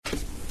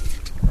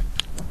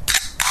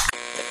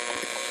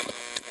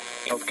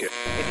Okay.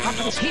 It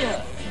happens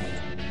here,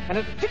 and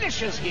it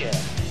finishes here.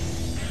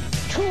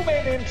 Two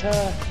men enter,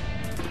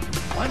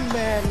 one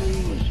man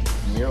leaves.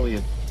 Merely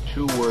a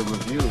 2-word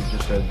review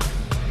just said,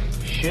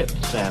 shit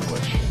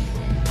sandwich.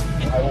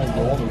 I will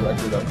roll the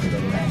record up to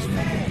the next.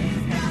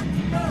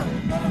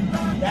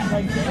 That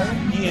right there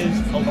is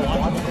a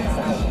logical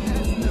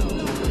fallacy.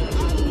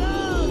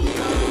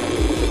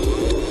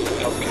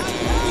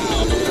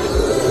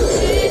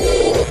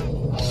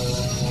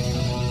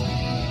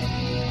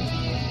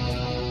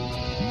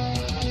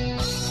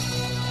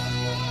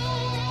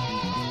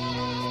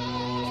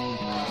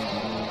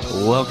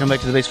 Welcome back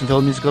to the Basement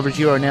Fellow Music Lovers.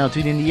 You are now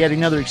tuned in to yet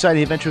another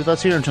exciting adventure with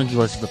us here on Chunky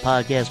List of the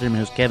Podcast. I'm your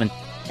host, Kevin.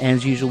 And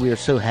as usual, we are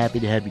so happy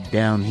to have you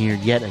down here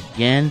yet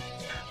again.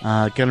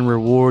 Gonna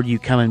reward you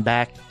coming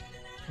back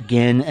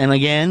again and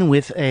again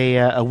with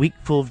a week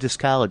full of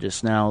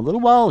discologists. Now, a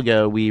little while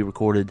ago, we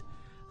recorded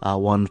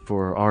one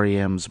for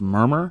R.E.M's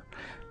Murmur.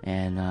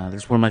 And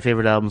this is one of my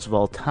favorite albums of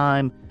all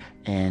time.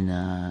 And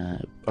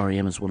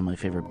R.E.M. is one of my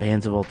favorite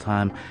bands of all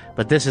time.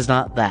 But this is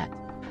not that.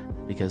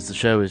 Because the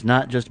show is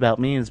not just about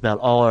me, it's about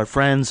all our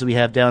friends that we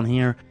have down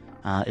here.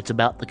 It's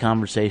about the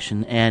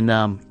conversation.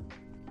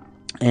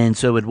 And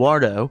so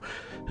Eduardo,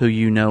 who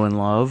you know and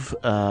love,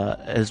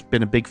 has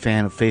been a big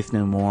fan of Faith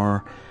No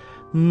More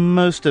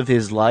most of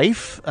his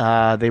life.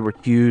 They were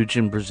huge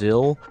in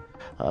Brazil,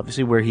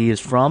 obviously where he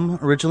is from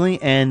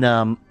originally.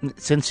 And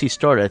since he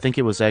started, I think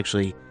it was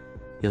actually,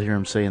 you'll hear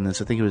him saying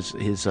this, I think it was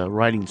his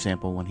writing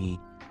sample when he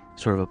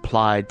sort of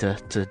applied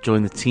to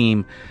join the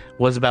team,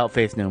 was about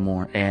Faith No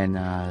More.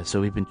 And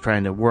so we've been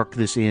trying to work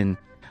this in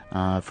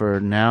for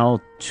now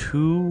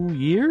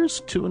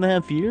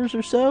 2.5 years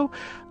or so.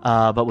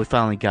 But we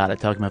finally got it,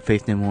 talking about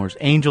Faith No More's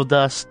Angel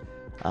Dust.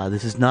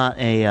 This is not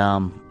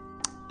a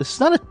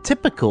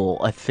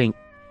typical, I think,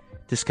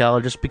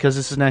 discologist, because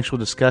this is an actual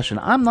discussion.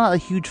 I'm not a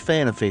huge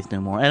fan of Faith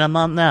No More, and I'm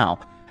not now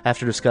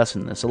after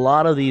discussing this. A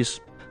lot of these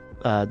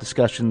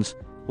discussions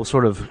will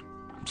sort of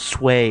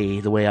sway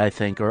the way I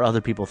think, or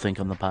other people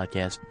think on the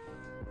podcast.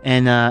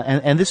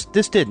 And this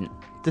didn't.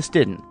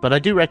 But I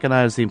do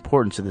recognize the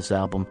importance of this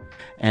album,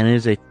 and it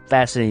is a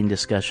fascinating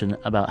discussion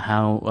about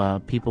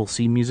how people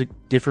see music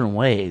different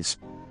ways.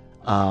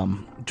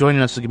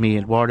 Joining us is going to be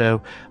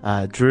Eduardo,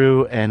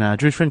 Drew, and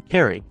Drew's friend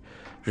Carrie.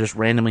 Just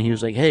randomly, he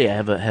was like, "Hey, I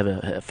have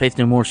a Faith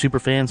No More super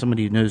fan,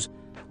 somebody who knows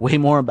way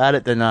more about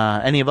it than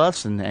any of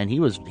us," and he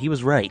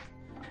was right,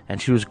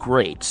 and she was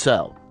great.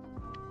 So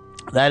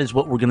that is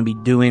what we're going to be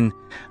doing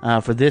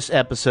for this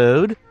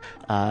episode.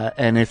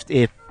 And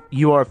if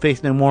you are a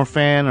Faith No More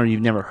fan, or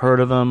you've never heard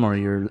of them, or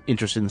you're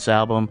interested in this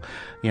album,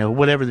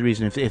 whatever the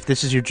reason, if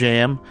this is your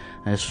jam,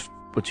 and it's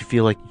what you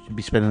feel like you should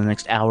be spending the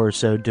next hour or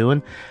so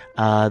doing,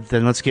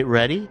 then let's get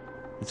ready.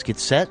 Let's get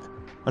set.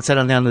 Let's head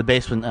on down to the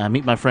basement,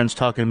 meet my friends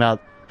talking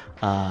about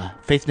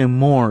Faith No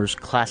More's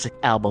classic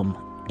album,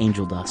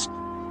 Angel Dust.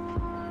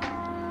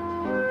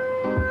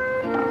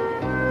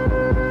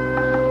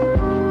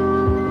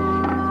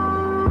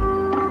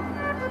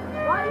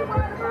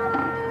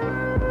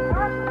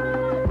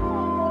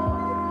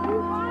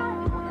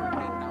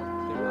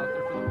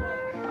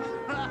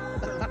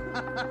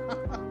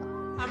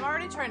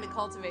 Trying to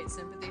cultivate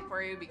sympathy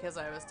for you, because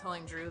I was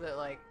telling Drew that,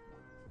 like,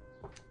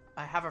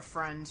 I have a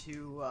friend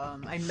who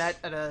I met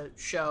at a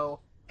show.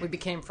 We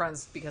became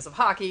friends because of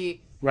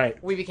hockey. Right.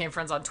 We became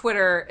friends on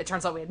Twitter. It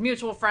turns out we had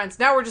mutual friends.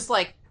 Now we're just,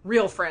 like,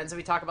 real friends, and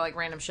we talk about, like,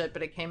 random shit,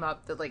 but it came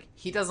up that, like,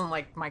 he doesn't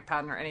like Mike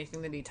Patton or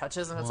anything that he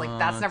touches, and it's like,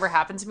 that's never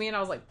happened to me, and I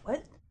was like,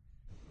 what?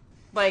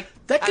 Like,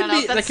 that could be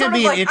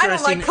like, an interesting. I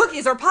don't like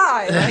cookies or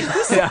pie. Like,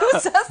 who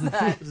says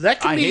that? That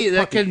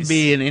can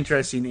be an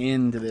interesting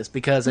end to this,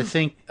 because I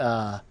think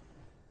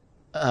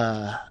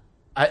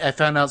I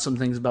found out some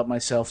things about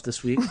myself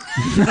this week.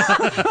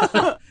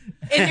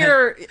 In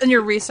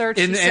your research,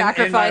 you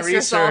sacrificed in my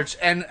research,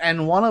 yourself.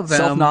 And one of them,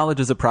 self-knowledge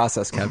is a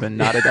process, Kevin,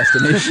 not a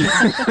destination.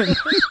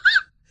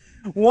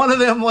 One of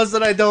them was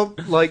that I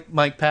don't like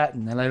Mike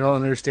Patton, and I don't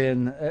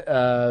understand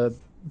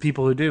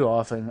people who do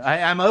often.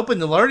 I'm open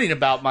to learning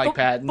about Mike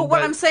Patton. But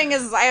what I'm saying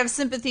is I have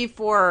sympathy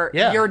for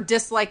your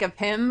dislike of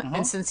him,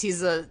 and since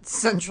he's a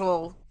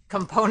central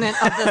component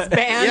of this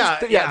band.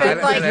 There are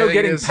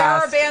bands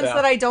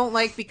that I don't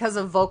like because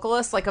of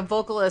vocalists. Like, a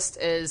vocalist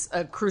is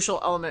a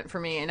crucial element for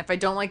me, and if I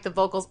don't like the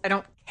vocals, I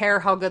don't care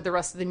how good the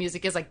rest of the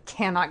music is. I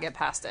cannot get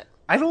past it.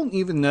 I don't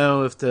even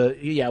know if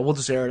we'll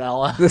just air it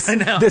out. I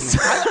know.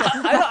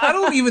 I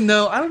don't even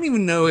know. I don't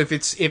even know if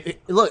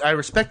look, I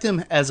respect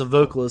him as a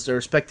vocalist. I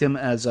respect him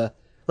as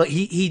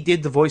he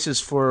did the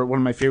voices for one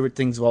of my favorite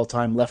things of all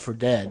time, Left 4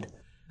 Dead.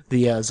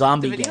 The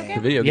zombie game.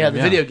 The video game.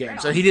 The video game.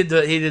 So he did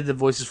the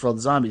voices for all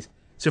the zombies.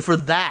 So for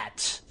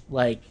that,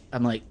 like,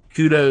 I'm like,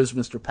 kudos,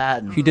 Mr.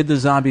 Patton. He did the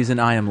zombies in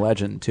I Am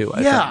Legend too.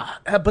 I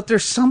think. But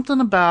there's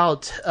something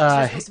about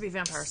they're supposed to be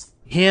vampires.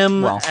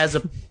 Him as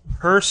a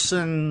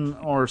person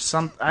or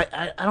some.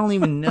 I don't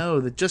even know.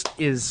 That just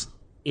is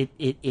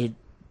it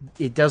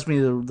does me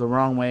the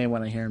wrong way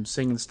when I hear him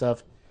singing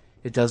stuff.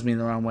 It does me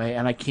the wrong way,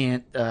 and I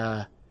can't.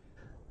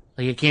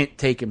 Like, I can't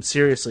take him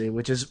seriously,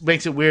 which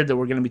makes it weird that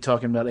we're going to be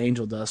talking about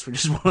Angel Dust,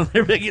 which is one of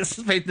their biggest,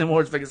 Faith No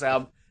More's biggest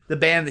album, the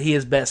band that he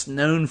is best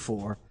known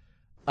for.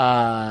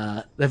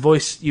 The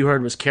voice you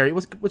heard was Carrie.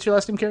 What's your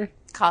last name, Carrie?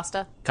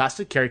 Costa,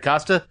 Carrie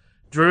Costa.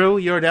 Drew,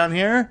 you're down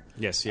here.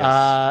 Yes.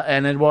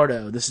 And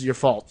Eduardo, this is your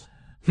fault.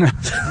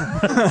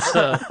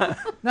 So,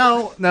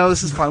 no,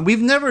 this is fine.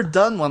 We've never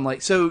done one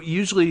like so.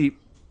 Usually,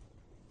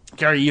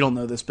 Carrie, you don't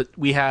know this, but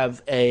we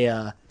have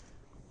a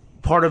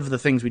part of the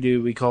things we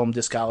do. We call them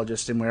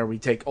discologists, and where we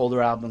take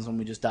older albums and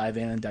we just dive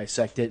in and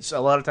dissect it. So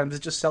a lot of times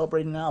it's just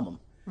celebrating an album.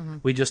 Mm-hmm.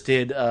 We just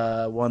did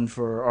one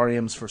for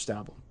R.E.M's first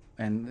album,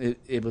 and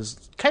it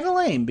was kind of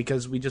lame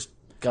because we just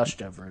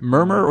gushed over it.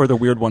 Murmur or the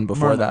weird one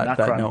before Murmur,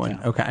 that no one.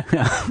 Okay.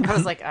 I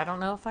was like, I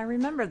don't know if I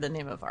remember the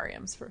name of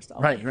R.E.M's first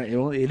album. Right.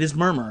 Well, it is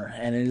Murmur,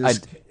 and it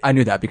is. I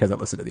knew that because I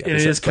listened to the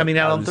episode. It is coming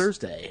out on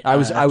Thursday. I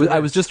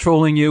was just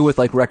trolling you with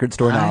like record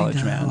store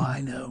knowledge, man.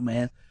 I know,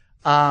 man.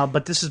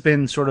 But this has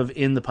been sort of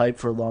in the pipe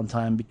for a long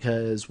time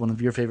because one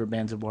of your favorite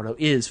bands, Eduardo,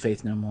 is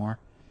Faith No More.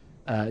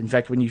 In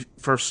fact, when you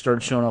first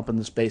started showing up in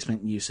this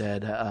basement, you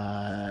said,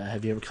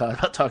 have you ever thought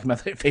about talking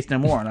about Faith No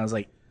More? And I was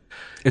like,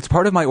 it's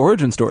part of my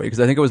origin story because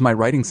I think it was my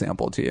writing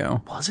sample to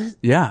you. Was it?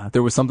 Yeah,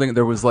 there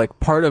was like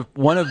part of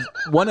one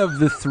of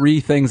the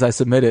three things I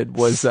submitted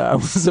was a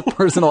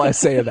personal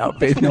essay about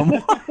Faith No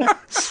More.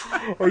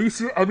 Are you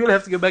serious? I'm gonna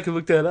have to go back and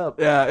look that up.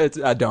 Yeah,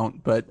 I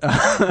don't, but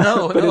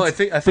no, I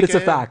think it's a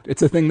fact.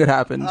 It's a thing that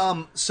happened.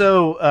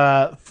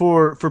 So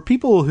for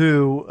people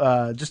who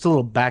just a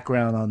little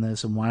background on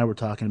this and why we're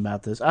talking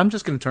about this, I'm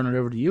just gonna turn it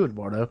over to you,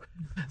 Eduardo,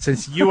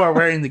 since you are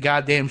wearing the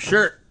goddamn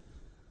shirt.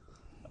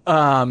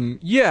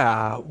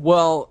 Yeah.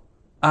 Well,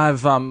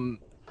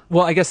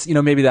 I guess,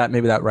 maybe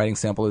that writing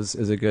sample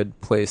is a good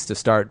place to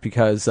start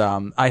because,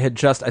 I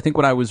think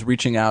when I was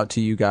reaching out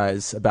to you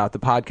guys about the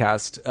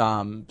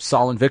podcast,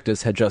 Sol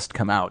Invictus had just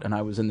come out and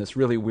I was in this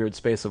really weird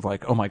space of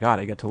like, oh my God,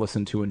 I get to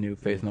listen to a new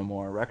Faith No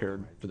More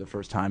record for the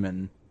first time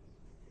in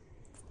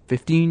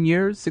 16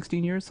 years,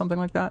 something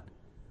like that.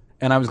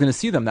 And I was going to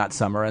see them that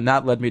summer. And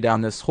that led me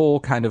down this whole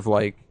kind of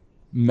like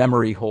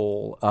memory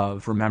hole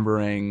of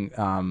remembering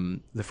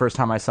the first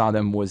time I saw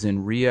them was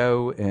in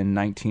Rio in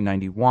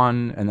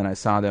 1991, and then I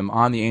saw them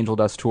on the Angel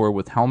Dust tour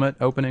with Helmet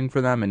opening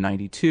for them in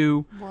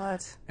 92.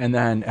 What? And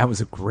then that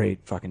was a great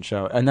fucking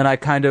show. And then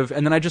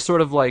I just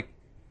sort of like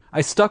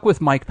I stuck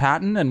with Mike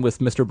Patton and with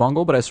Mr.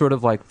 Bungle, but I sort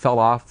of like fell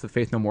off the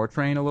Faith No More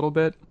train a little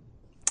bit.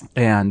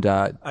 And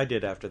I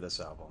did after this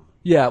album.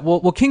 Yeah,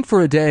 well King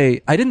for a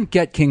Day, I didn't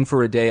get King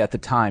for a Day at the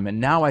time, and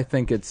now I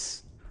think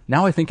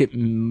it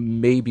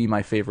may be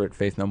my favorite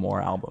Faith No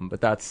More album,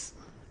 but that's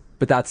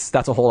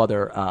a whole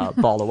other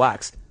ball of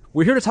wax.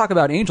 We're here to talk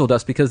about Angel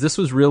Dust because this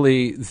is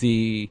really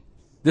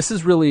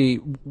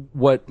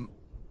what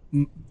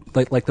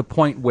like the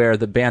point where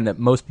the band that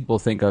most people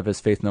think of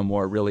as Faith No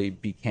More really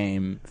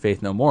became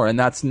Faith No More, and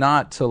that's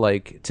not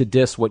to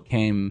diss what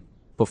came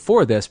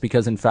before this,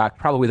 because in fact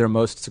probably their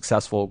most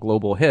successful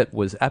global hit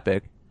was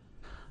Epic,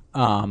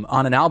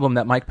 on an album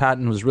that Mike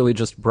Patton was really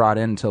just brought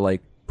in to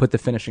like put the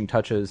finishing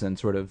touches and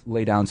sort of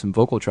lay down some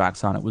vocal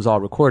tracks on. It was all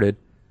recorded,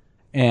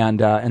 and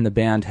the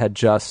band had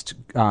just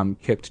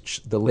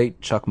kicked the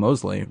late Chuck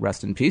Mosley,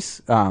 rest in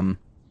peace, out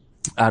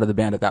of the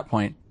band at that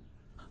point.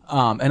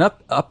 And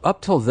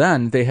up till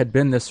then, they had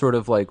been this sort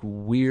of like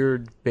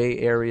weird Bay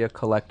Area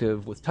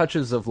collective with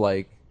touches of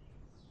like,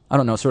 I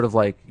don't know, sort of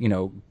like,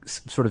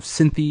 sort of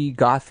synthy,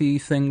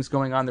 gothy things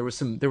going on. There was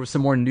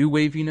some more new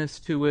waviness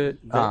to it.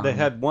 They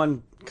had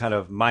one kind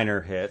of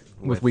minor hit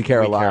with We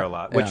Care a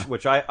Lot,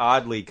 which I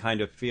oddly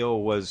kind of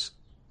feel was,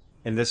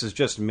 and this is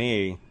just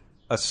me,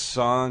 a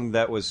song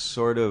that was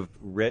sort of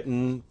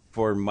written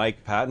for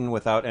Mike Patton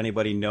without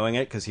anybody knowing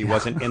it because he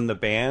wasn't in the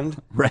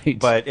band. Right.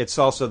 But it's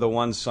also the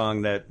one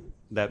song that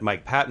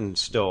Mike Patton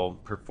still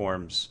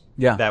performs.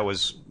 Yeah. That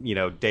was,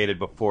 dated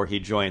before he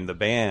joined the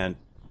band.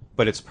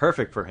 But it's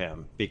perfect for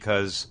him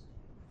because,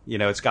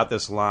 it's got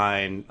this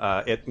line,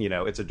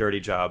 it's a dirty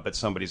job, but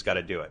somebody's got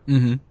to do it.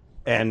 Mm-hmm.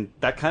 And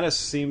that kind of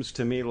seems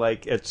to me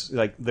like it's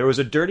like there was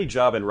a dirty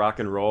job in rock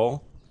and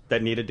roll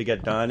that needed to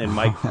get done, and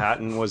Mike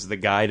Patton was the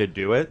guy to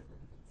do it.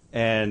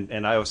 And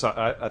I thought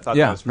that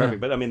was perfect. Yeah.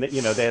 But I mean, they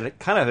had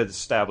kind of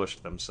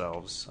established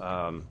themselves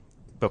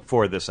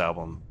before this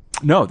album.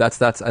 No,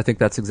 I think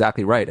that's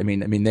exactly right. I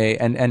mean they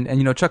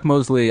and Chuck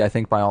Mosley, I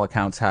think by all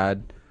accounts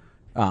had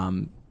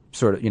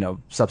sort of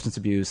substance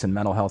abuse and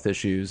mental health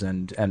issues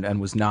and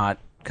was not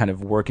kind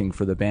of working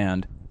for the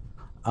band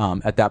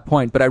at that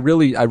point. But I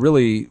really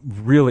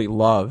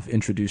love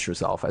Introduce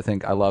Yourself. I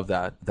think I love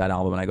that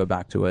album, and I go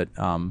back to it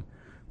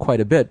quite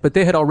a bit. But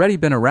they had already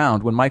been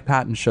around when Mike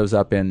Patton shows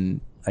up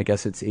in, I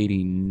guess it's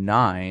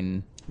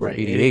 89 or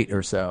 88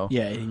 or so.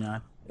 Yeah,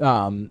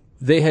 89.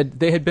 They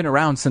had been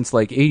around since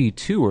like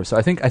 82 or so.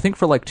 I think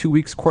for like 2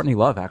 weeks, Courtney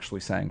Love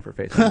actually sang for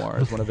Faith No More. It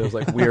was one of those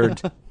like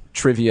weird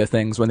trivia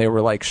things when they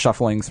were like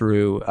shuffling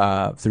through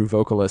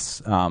vocalists.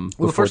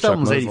 The first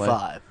album was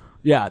 85.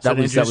 Yeah, that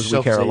was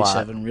We Care a Lot.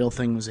 87. Real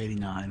Thing was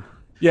 89.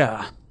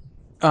 Yeah.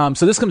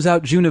 So this comes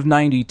out June of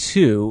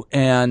 '92,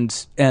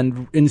 and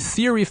in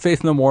theory,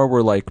 Faith No More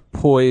were like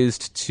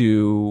poised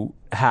to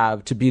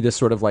be this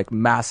sort of like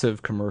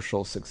massive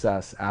commercial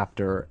success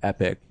after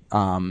Epic.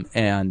 I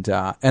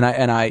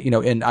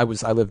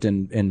lived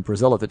in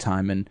Brazil at the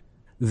time, and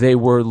they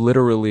were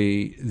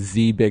literally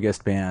the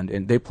biggest band,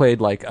 and they played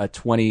like a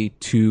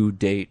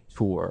 22-date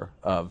tour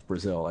of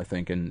Brazil, I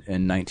think, in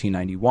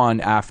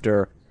 1991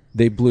 after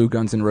they blew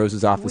Guns N'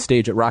 Roses off the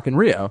stage at Rock in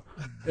Rio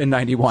in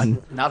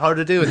 91. Not hard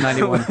to do in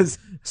 91.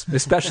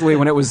 Especially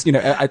when it was,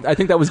 I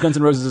think that was Guns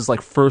N' Roses'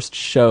 like first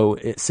show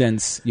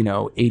since,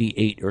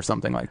 88 or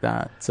something like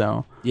that.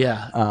 So,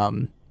 yeah.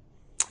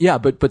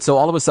 But so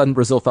all of a sudden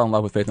Brazil fell in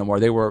love with Faith No More.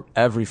 They were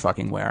every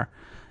fucking where.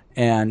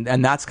 And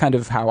that's kind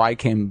of how I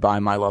came by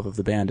my love of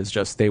the band, is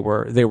just it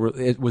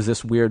was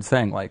this weird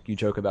thing. Like, you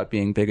joke about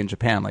being big in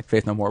Japan, like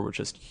Faith No More were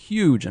just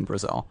huge in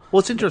Brazil.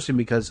 Well, it's interesting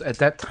because at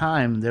that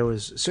time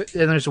there's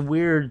a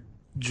weird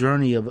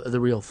journey of the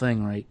real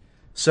thing, right?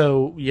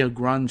 So,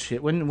 grunge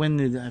shit. When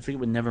did, I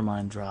forget when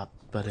Nevermind dropped,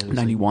 but it was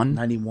 91?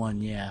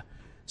 91, yeah.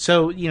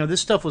 So,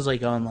 this stuff was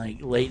like on like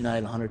late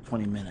night,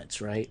 120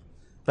 minutes, right?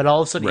 But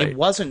all of a sudden, It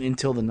wasn't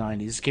until the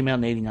 90s. It came out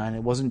in 89.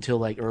 It wasn't until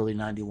like early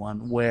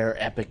 91 where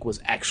Epic was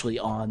actually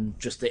on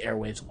just the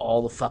airwaves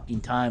all the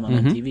fucking time on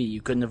MTV.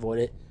 You couldn't avoid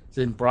it. It's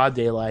in broad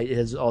daylight. It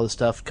has all the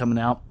stuff coming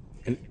out.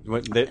 And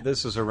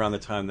this was around the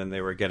time then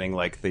they were getting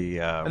like the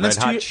Red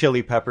Hot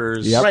Chili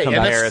Peppers right,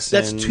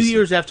 comparisons. And that's 2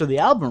 years after the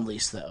album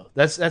release, though.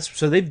 That's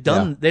so they've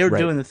done. They were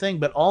doing the thing,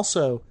 but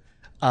also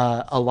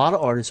a lot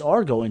of artists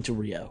are going to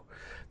Rio.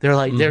 They're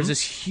like, there's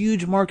this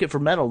huge market for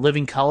metal.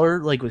 Living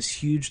Colour was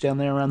huge down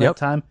there around that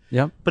time.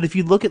 Yep. But if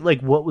you look at like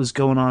what was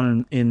going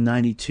on in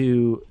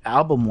 92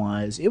 album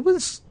wise, it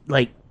was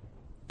like,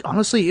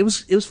 honestly, it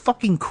was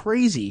fucking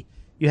crazy.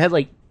 You had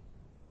like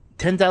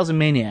 10,000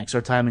 Maniacs,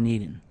 Our Time in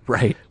Eden.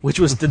 Right. Which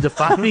was the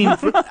defining,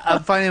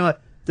 I'm finding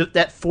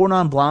that Four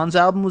Non Blondes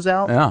album was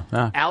out.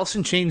 Yeah. Alice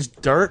in Chains'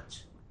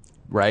 Dirt.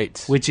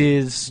 Right. Which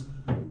is,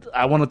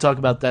 I want to talk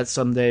about that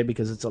someday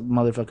because it's a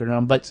motherfucker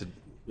album. But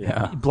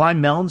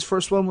Blind Melon's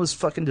first one was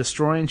fucking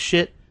destroying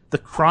shit. The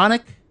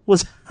Chronic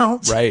was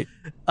out. Right.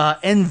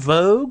 En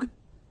Vogue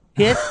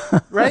hit.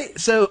 Right.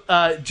 So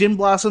Gin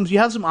Blossoms, you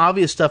have some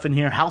obvious stuff in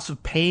here. House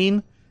of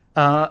Pain,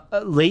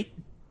 late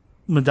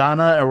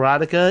Madonna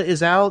Erotica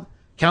is out.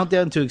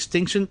 Countdown to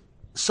Extinction.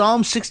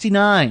 Psalm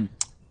 69.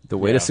 The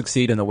Way to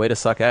Succeed and The Way to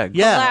Suck Egg.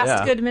 Yeah. The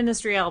last Good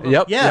Ministry album.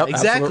 Yep. Yeah,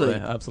 exactly.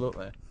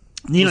 Absolutely.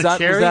 Nina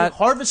Cherry,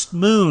 Harvest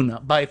Moon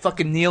by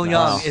fucking Neil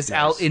Young is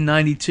out in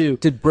 92.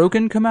 Did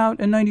Broken come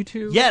out in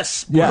 92?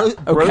 Yes. Yeah.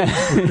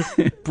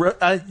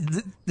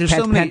 There's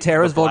so many.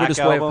 Pantera's Vulgar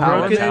Display of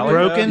Power.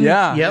 Broken.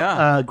 Yeah. Yep.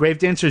 Yeah. Grave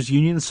Dancers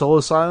Union, Soul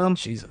Asylum.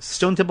 Jesus.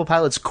 Stone Temple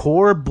Pilots,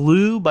 Core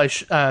Blue by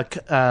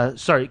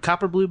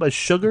Copper Blue by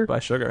Sugar. By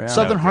Sugar. Yeah.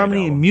 Southern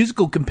Harmony and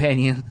Musical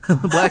Companion.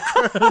 Black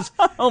Crowes.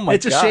 Oh my God.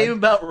 It's a Shame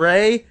About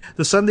Ray.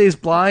 The Sunday's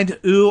Blind.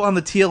 Ooh on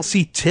the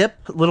TLC Tip.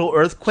 Little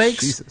Earthquakes.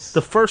 Jesus.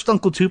 The first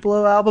Uncle Tupelo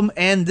album,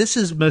 and this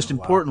is most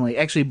importantly,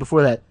 actually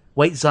before that,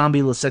 White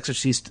Zombie, Le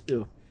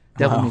Sexorciste,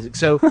 Devil Music.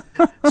 So,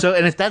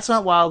 and if that's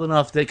not wild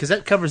enough, because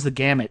that covers the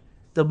gamut,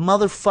 the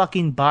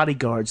motherfucking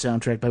Bodyguard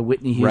soundtrack by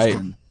Whitney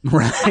Houston.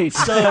 Right.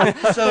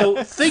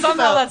 So think Somehow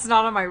about that's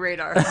not on my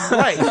radar.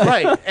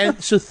 right.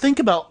 And so think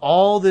about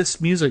all this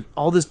music,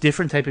 all this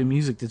different type of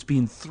music that's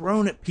being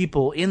thrown at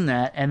people in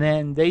that, and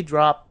then they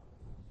drop.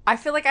 I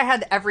feel like I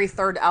had every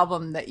third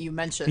album that you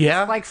mentioned.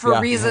 Yeah? Like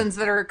for reasons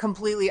that are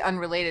completely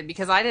unrelated,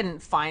 because I didn't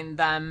find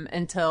them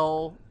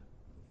until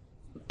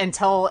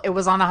it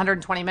was on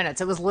 120 minutes.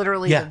 It was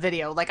literally the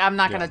video. Like, I'm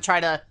not going to try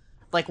to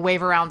like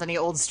wave around any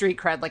old street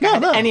cred. Like I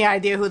had any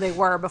idea who they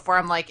were before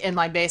I'm like in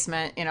my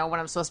basement, when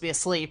I'm supposed to be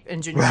asleep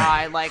in junior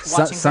high, like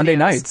watching Sunday videos.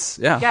 Nights.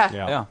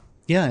 Yeah.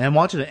 Yeah, and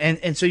watching it,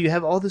 and so you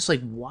have all this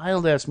like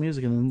wild ass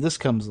music, and then this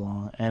comes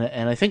along,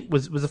 and I think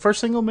was the first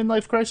single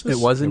Midlife Crisis.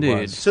 It was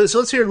indeed. So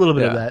let's hear a little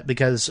bit of that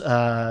because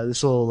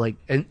this will like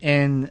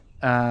and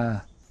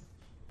I'm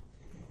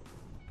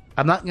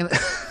not gonna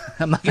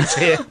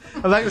say it.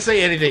 I'm not gonna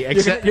say anything.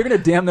 Except You're gonna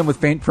damn them with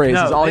faint praise.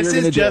 no, is all this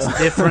you're gonna is do. just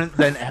different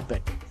than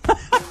Epic.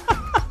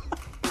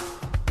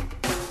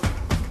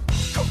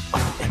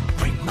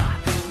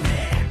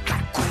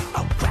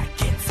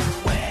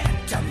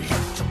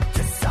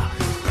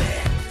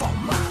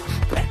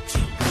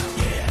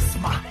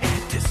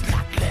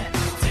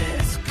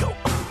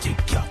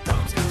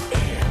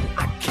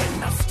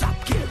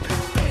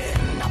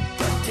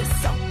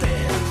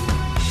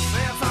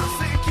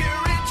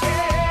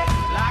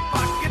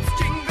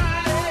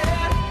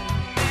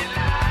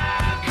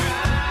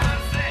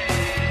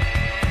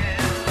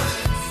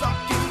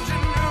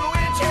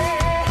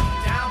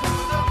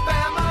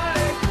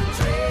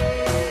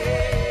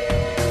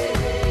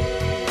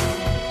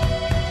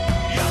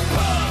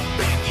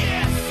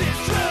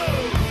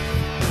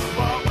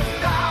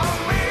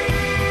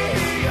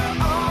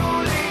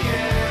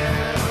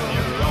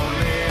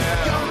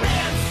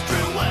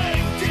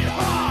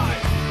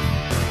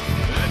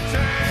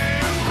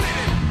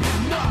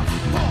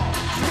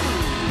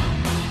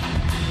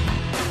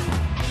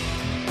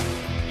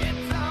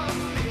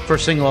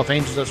 first single off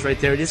Angel Dust right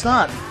there. It is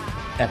not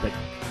epic.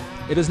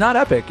 It is not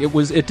epic. It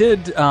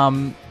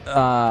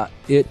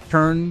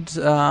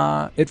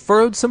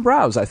furrowed some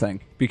brows, I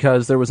think,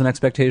 because there was an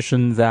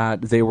expectation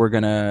that they were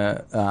going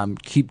to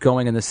keep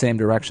going in the same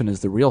direction as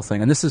the Real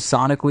Thing. And this is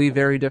sonically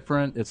very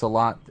different. There's a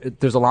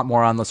lot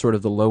more on the sort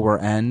of the lower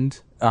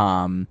end.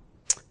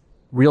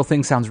 Real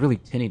Thing sounds really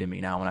tinny to me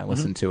now when I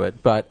listen to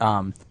it.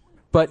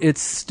 But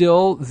it's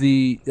still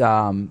the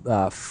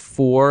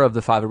 4 of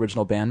the 5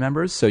 original band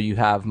members. So you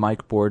have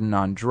Mike Borden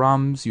on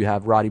drums, you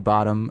have Roddy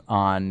Bottum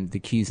on the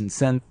keys and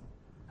synth,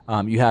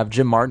 you have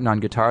Jim Martin on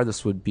guitar.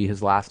 This would be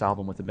his last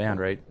album with the band,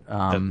 right?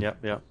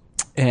 Yep.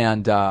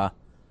 And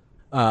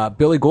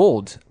Billy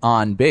Gould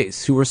on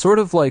bass, who were sort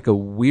of like a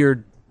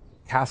weird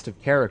cast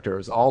of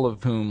characters, all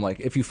of whom,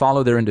 like, if you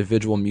follow their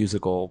individual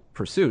musical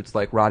pursuits,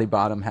 like Roddy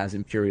Bottum has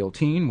Imperial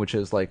Teen, which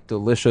is like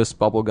delicious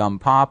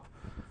bubblegum pop.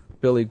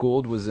 Billy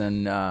Gould was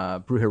in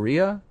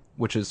Brujeria,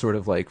 which is sort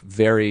of like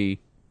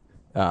very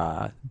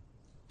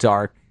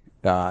dark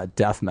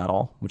death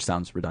metal, which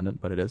sounds redundant,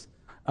 but it is.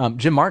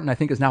 Jim Martin, I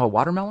think, is now a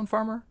watermelon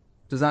farmer.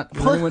 Does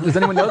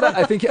anyone know that?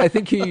 I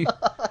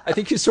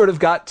think he sort of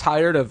got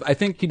tired of. I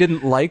think he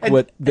didn't like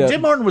what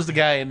Jim Martin was the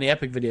guy in the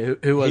Epic video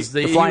who was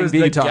the flying bee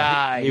guitar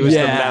guy. He was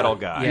the metal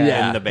guy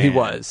in the band. He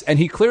was, and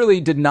he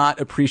clearly did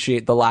not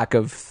appreciate the lack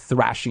of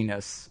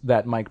thrashiness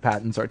that Mike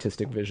Patton's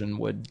artistic vision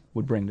would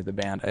bring to the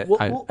band.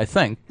 I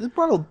think they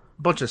brought a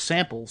bunch of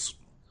samples.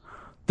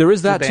 There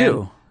is that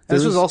too.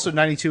 This was also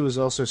 92. Was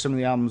also some of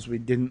the albums we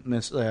didn't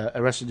miss.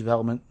 Arrested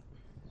Development.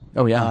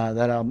 Oh yeah,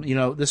 that album. You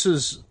know, this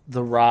is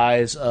the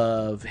rise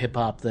of hip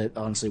hop that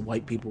honestly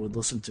white people would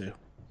listen to.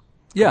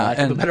 Yeah,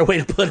 and a better way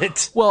to put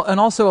it. Well, and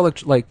also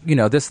like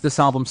this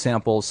album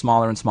samples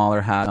Smaller and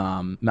Smaller. Has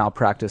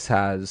Malpractice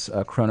has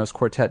a Kronos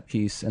Quartet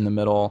piece in the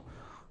middle.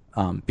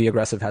 Be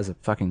Aggressive has a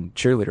fucking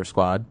cheerleader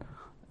squad.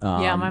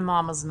 Yeah, my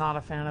mom was not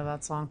a fan of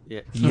that song.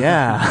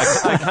 Yeah.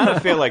 I kind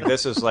of feel like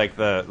this is like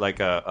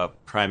a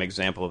prime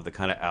example of the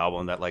kind of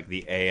album that like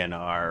the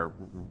A&R,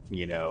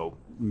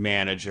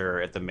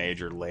 manager at the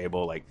major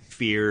label like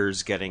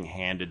fears getting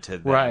handed to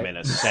them in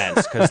a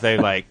sense, because they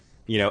like,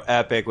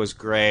 Epic was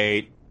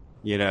great.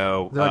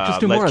 Just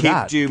do more of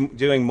that.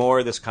 Doing more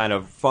of this kind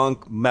of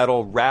funk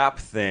metal rap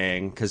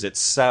thing because it's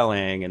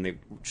selling, and the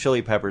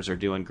Chili Peppers are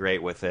doing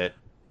great with it,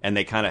 and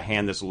they kind of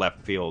hand this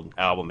left field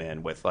album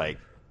in with like,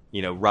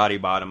 Roddy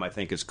Bottum, I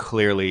think, is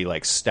clearly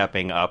like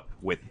stepping up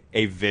with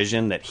a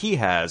vision that he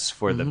has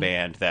for the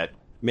band that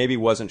maybe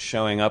wasn't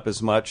showing up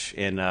as much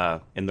in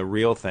the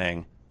Real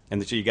Thing,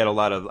 and so you get a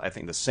lot of, I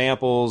think, the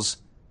samples.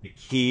 The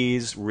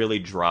keys really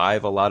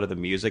drive a lot of the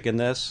music in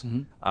this.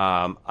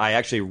 I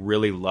actually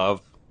really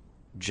love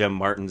Jim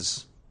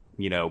Martin's,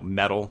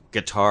 metal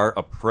guitar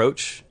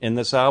approach in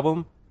this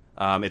album.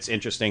 It's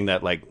interesting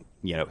that, like,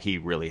 he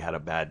really had a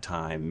bad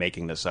time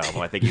making this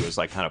album. I think he was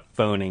like kind of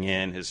phoning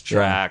in his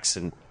tracks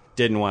and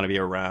didn't want to be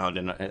around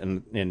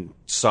and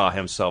saw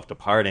himself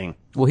departing.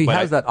 Well, he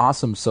has that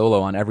awesome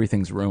solo on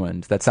Everything's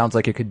Ruined that sounds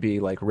like it could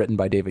be like written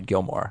by David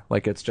Gilmour.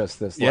 Like it's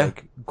just this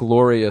like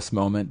glorious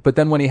moment. But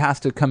then when he has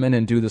to come in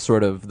and do the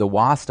sort of the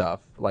wah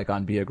stuff, like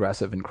on Be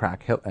Aggressive and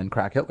Crack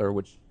Hitler,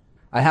 which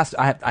I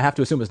have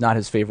to assume is not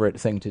his favorite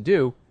thing to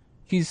do,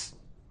 he does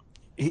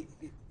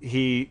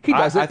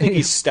it. I think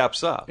he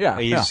steps up. Yeah,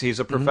 he's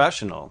a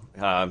professional.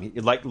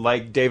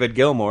 Like David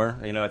Gilmour.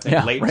 I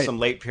think some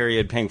late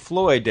period Pink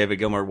Floyd, David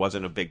Gilmour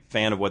wasn't a big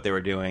fan of what they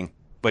were doing,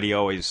 but he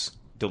always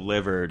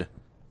delivered,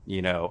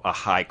 a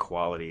high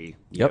quality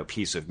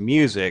piece of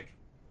music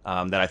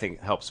that I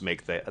think helps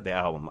make the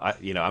album.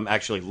 I'm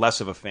actually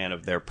less of a fan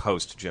of their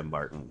post Jim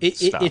Martin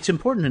stuff. It's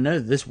important to know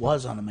that this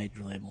was on a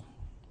major label.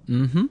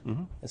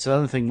 That's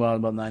another thing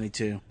about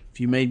 92.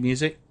 If you made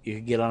music, you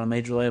could get on a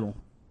major label.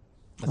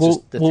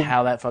 That's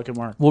how that fucking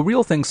worked. Well,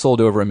 Real Thing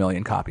sold over 1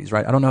 million copies,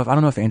 right? I don't know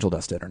if Angel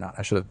Dust did or not.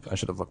 I should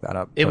have looked that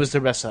up. It was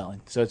their best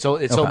selling, so it's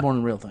sold more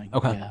than Real Thing.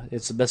 Okay, yeah,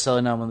 it's the best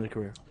selling album of their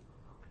career.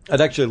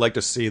 I'd actually like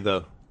to see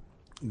the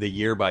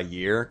year by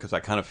year, because I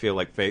kind of feel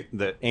like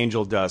the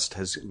Angel Dust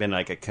has been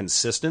like a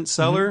consistent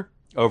seller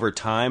over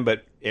time,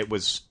 but it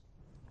was.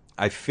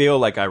 I feel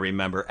like I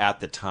remember at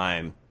the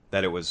time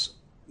that it was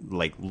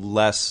like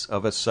less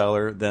of a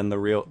seller than the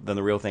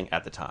Real Thing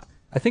at the time.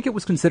 I think it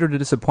was considered a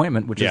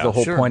disappointment, which is the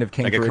whole point of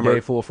King for a Day,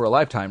 Fool for a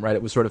Lifetime, right?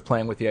 It was sort of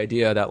playing with the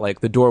idea that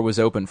like the door was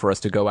open for us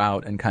to go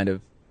out and kind of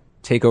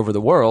take over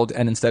the world,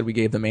 and instead we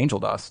gave them Angel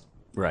Dust.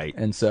 Right.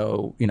 And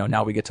so,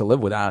 now we get to live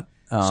with that.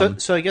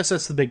 So I guess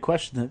that's the big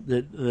question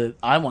that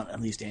I want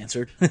at least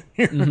answered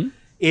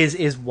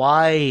is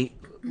why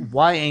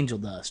Angel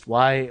Dust?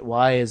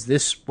 Why is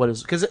this what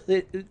is? Because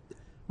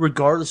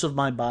regardless of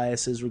my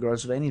biases,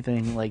 regardless of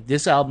anything, like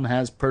this album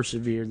has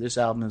persevered. This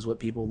album is what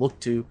people look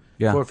to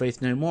for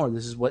Faith No More.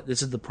 This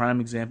is the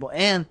prime example,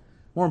 and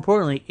more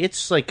importantly,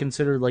 it's like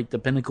considered like the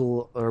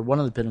pinnacle or one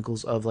of the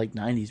pinnacles of like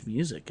 90s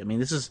music. I mean,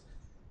 this is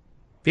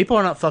people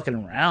are not fucking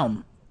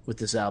around with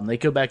this album. They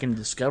go back and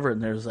discover it,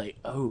 and there's like,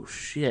 oh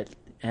shit,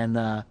 and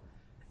a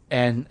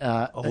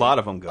lot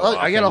of them go.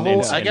 I got a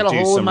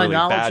hole in my really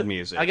knowledge. bad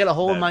music I got a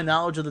hole in my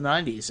knowledge of the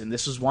 90s, and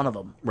this is one of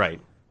them.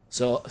 Right.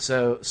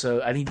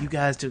 So I need you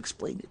guys to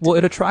explain it. Well,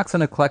 it attracts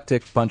an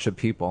eclectic bunch of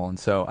people, and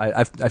so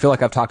I feel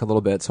like I've talked a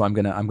little bit, so I'm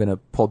gonna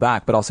pull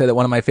back. But I'll say that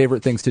one of my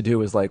favorite things to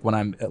do is like when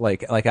I'm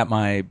like at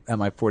my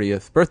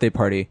 40th birthday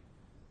party,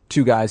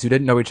 two guys who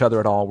didn't know each other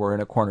at all were in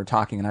a corner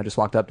talking, and I just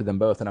walked up to them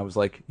both, and I was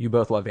like, "You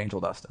both love Angel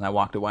Dust," and I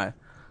walked away,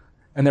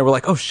 and they were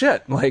like, "Oh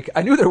shit!" Like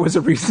I knew there was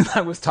a reason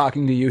I was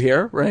talking to you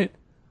here, right?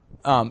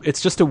 It's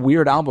just a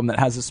weird album that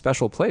has a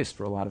special place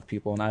for a lot of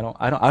people, and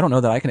I don't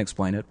know that I can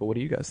explain it. But what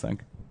do you guys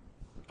think?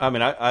 I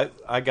mean,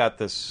 I got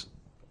this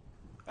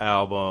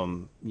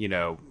album,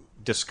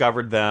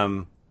 discovered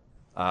them.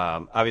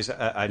 Obviously,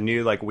 I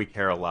knew like We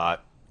Care a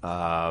Lot,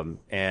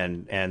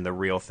 and The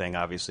Real Thing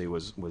obviously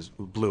was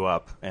blew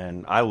up,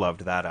 and I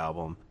loved that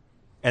album.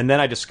 And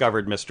then I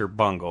discovered Mr.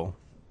 Bungle,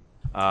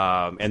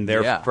 and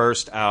their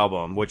first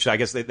album, which I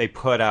guess they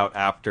put out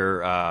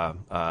after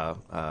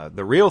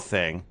The Real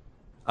Thing.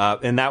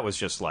 And that was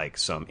just like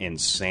some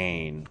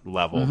insane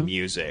level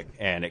music,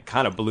 and it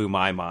kind of blew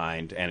my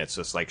mind. And it's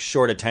just like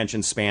short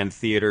attention span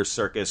theater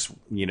circus,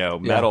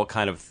 metal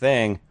kind of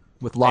thing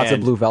with lots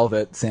of Blue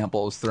Velvet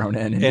samples thrown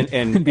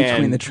in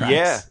between the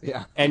tracks.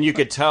 Yeah. And you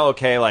could tell,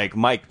 okay, like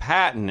Mike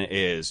Patton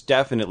is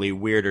definitely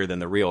weirder than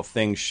The Real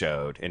Thing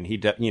showed, and he,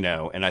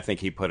 and I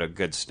think he put a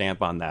good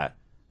stamp on that.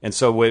 And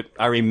so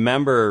I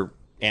remember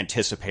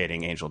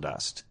anticipating Angel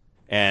Dust,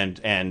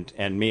 and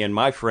me and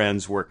my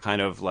friends were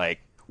kind of like,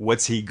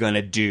 what's he going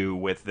to do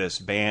with this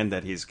band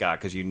that he's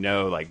got? Because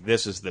like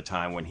this is the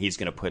time when he's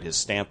going to put his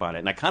stamp on it.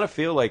 And I kind of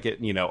feel like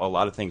it, a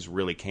lot of things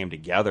really came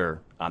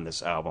together on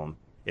this album.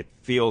 It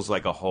feels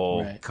like a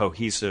whole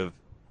cohesive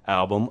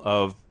album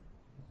of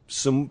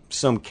some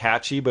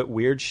catchy but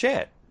weird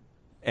shit.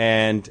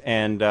 And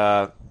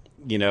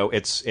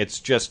it's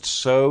just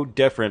so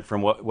different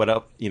from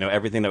what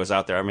everything that was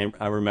out there. I mean,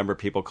 I remember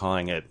people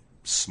calling it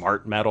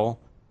smart metal,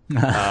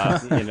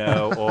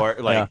 or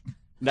like... Yeah.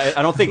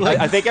 I don't think.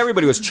 I think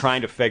everybody was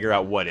trying to figure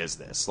out what is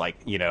this, and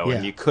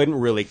you couldn't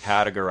really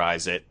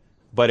categorize it.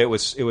 But it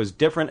was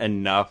different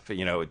enough.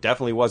 It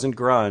definitely wasn't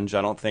grunge.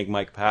 I don't think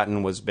Mike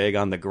Patton was big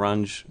on the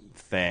grunge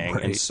thing,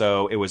 and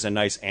so it was a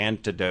nice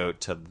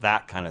antidote to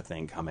that kind of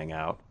thing coming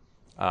out.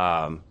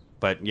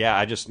 But yeah,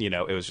 I just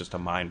it was just a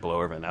mind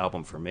blower of an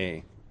album for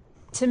me.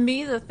 To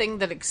me, the thing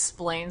that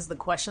explains the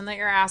question that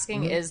you're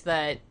asking is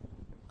that.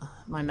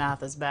 My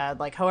math is bad.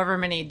 Like, however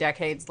many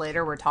decades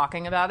later we're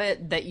talking about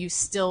it, that you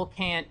still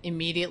can't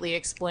immediately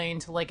explain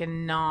to like a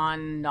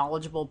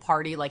non-knowledgeable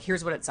party, like,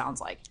 here's what it sounds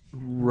like.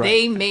 Right.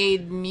 They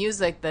made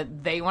music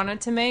that they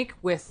wanted to make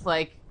with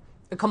like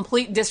a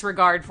complete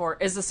disregard for,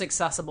 is this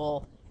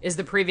accessible? Is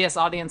the previous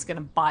audience going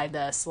to buy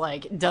this?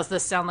 Like, does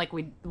this sound like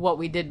what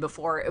we did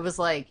before? It was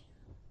like,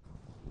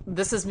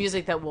 this is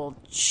music that will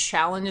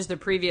challenge the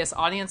previous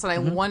audience. And I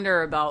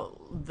wonder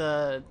about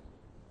the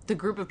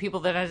group of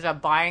people that ended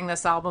up buying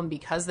this album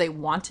because they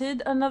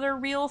wanted another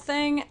Real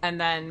Thing, and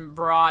then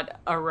brought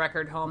a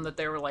record home that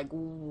they were like,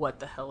 what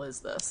the hell is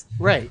this?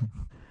 Right.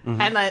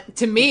 And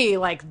to me,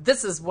 like,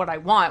 this is what I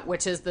want,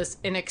 which is this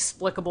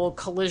inexplicable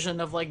collision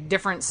of like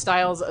different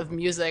styles of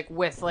music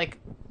with like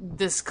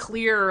this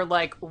clear,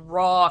 like,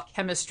 raw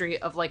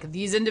chemistry of like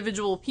these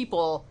individual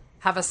people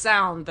have a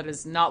sound that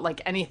is not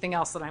like anything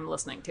else that I'm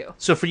listening to.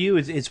 So for you,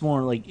 it's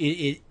more like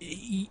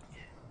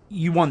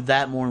you want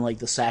that more like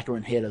the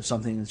saccharine hit of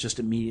something that's just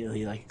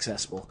immediately like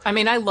accessible. I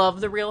mean, I love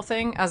The Real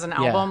Thing as an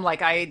album.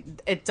 Like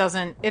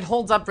it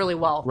holds up really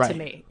well to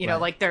me. You know,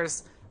 like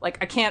there's like,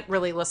 I can't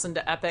really listen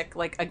to Epic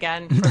like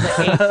again for the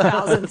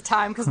 8,000th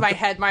time because my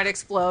head might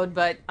explode.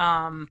 But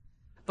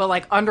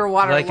like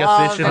Underwater like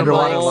Love, and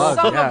Underwater Love.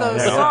 Some of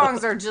those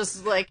songs are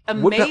just like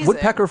amazing.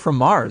 Woodpecker from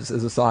Mars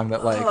is a song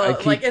that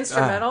like like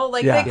instrumental.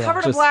 Like they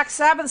covered a Black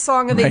Sabbath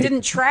song and they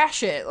didn't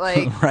trash it.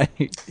 Like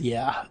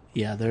yeah.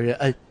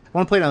 I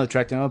want to play another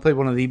track. I want to play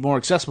one of the more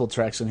accessible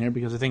tracks in here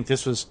because I think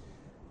this was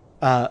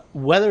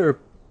whether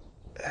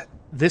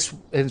this.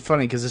 It's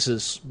funny because this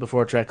is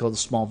before a track called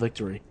 "Small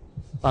Victory"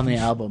 on the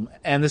album,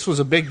 and this was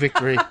a big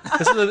victory.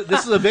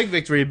 This is a big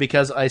victory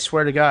because I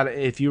swear to God,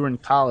 if you were in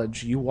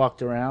college, you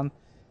walked around,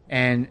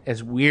 and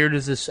as weird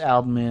as this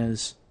album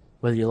is,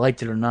 whether you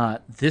liked it or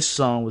not, this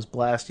song was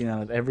blasting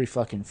out of every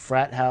fucking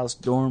frat house,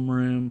 dorm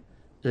room.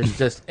 There's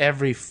just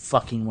every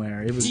fucking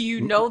where. It was. Do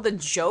you know the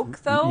joke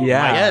though?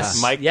 Yeah.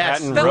 Yes. Mike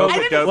Patton wrote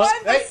the dope.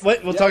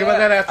 Wait, we'll talk about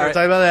that after. We'll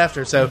talk about that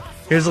after. So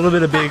here's a little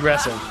bit of Be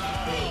Aggressive.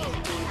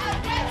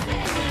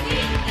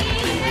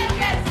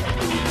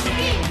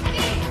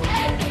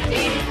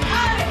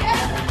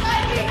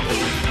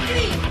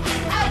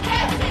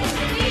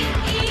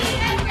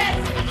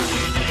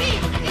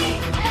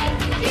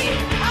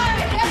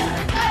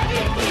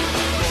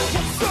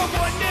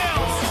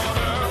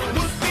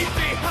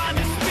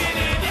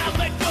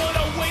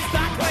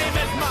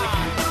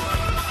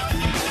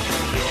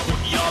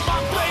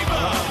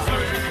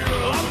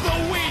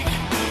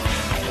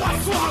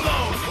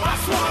 I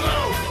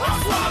swallow.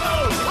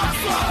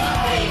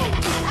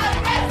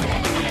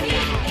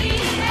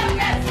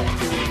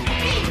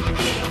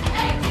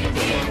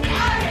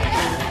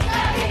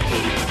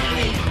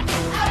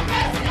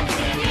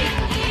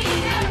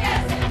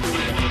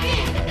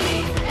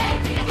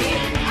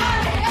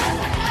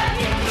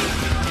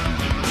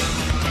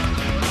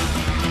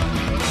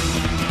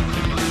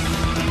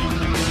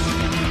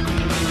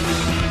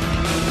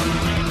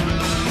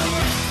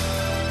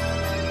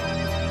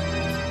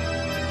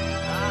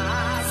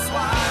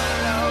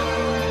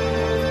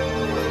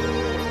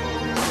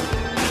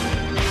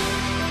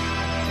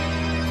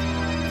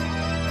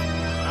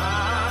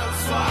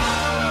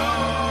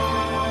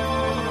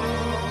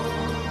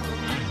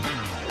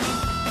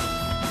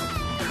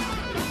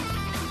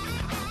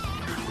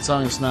 The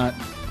song is not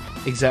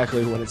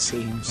exactly what it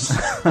seems.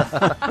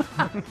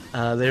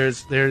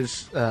 There's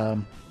it's not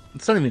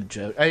even a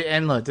joke.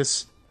 And look,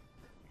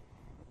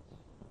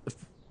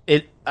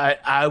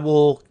 I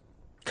will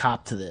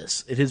cop to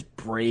this. It is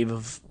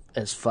brave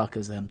as fuck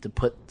as them to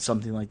put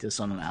something like this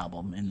on an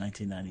album in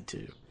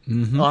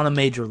 1992 on a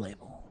major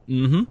label.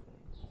 Mm-hmm.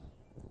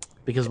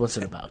 Because what's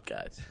it about,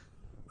 guys?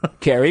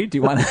 Carrie, do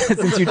you want to,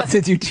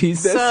 since you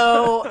teased this?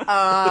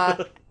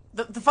 So,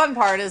 the fun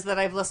part is that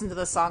I've listened to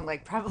this song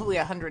like probably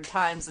 100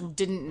 times and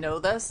didn't know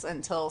this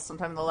until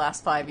sometime in the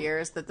last 5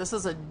 years, that this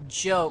is a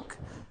joke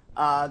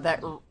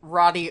that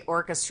Roddy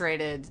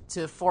orchestrated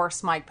to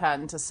force Mike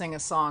Patton to sing a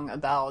song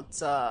about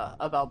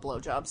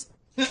blowjobs.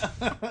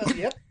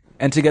 Yep.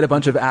 And to get a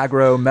bunch of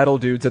aggro metal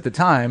dudes at the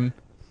time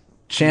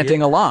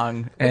chanting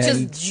along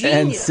and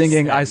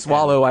singing, I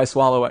swallow,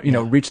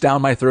 reach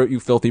down my throat, you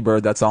filthy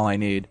bird, that's all I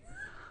need.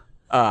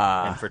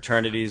 And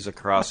fraternities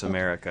across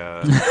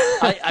America.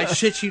 I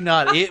shit you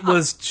not. It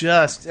was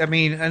just, and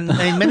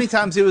many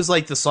times it was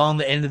like the song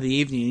the end of the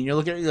evening, and you're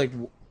looking at it like,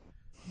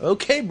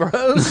 okay,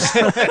 bros.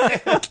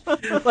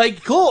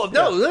 Like, cool.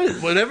 No,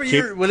 whatever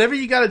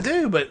you got to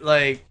do, but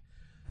like,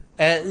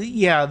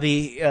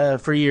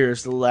 for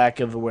years the lack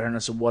of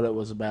awareness of what it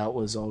was about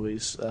was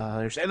always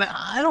there. And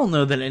I don't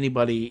know that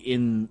anybody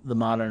in the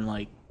modern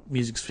like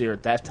music sphere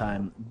at that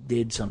time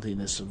did something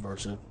this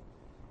subversive.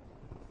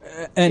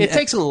 And it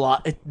takes a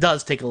lot. It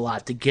does take a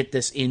lot to get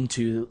this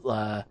into.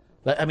 Look,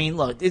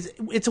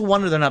 it's a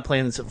wonder they're not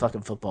playing this at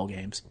fucking football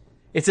games.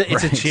 It's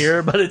a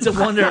cheer, but it's a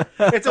wonder.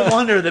 It's a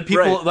wonder that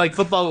people like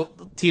football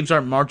teams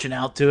aren't marching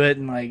out to it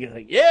and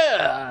like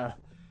yeah.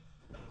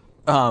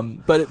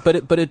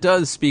 But it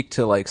does speak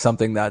to like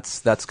something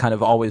that's kind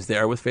of always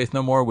there with Faith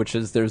No More, which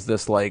is there's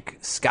this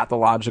like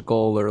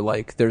scatological or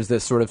like there's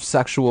this sort of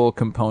sexual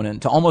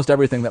component to almost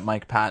everything that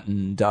Mike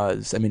Patton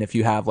does. I mean, if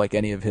you have like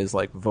any of his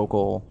like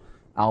vocal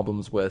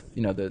albums with,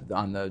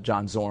 on the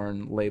John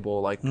Zorn label,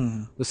 like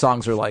the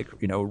songs are like,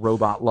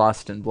 Robot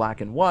Lust and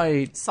Black and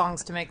White.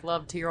 Songs to make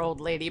love to your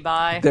old lady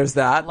by. There's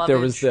that. Lovage. There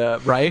was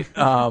the, right?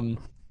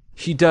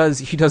 He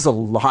does a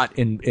lot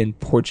in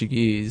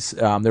Portuguese.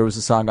 There was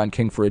a song on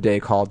King for a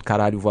Day called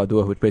Caralho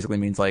Voador, which basically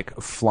means like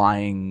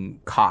flying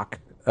cock.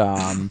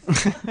 Now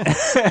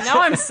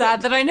I'm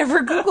sad that I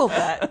never Googled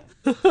that.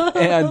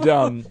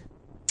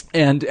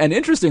 And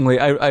interestingly,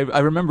 I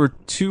remember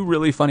two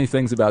really funny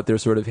things about their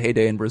sort of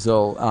heyday in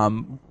Brazil.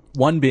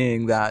 One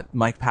being that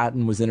Mike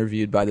Patton was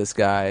interviewed by this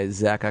guy,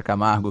 Zeca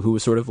Camargo, who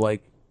was sort of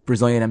like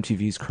Brazilian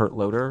MTV's Kurt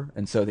Loder.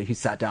 And so he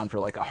sat down for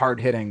like a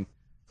hard-hitting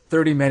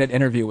 30-minute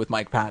interview with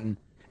Mike Patton.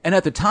 And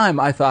at the time,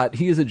 I thought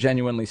he is a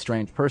genuinely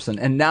strange person.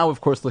 And now,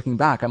 of course, looking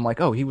back, I'm like,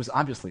 oh, he was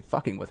obviously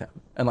fucking with him.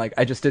 And like,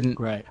 I just didn't,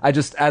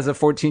 as a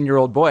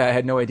 14-year-old boy, I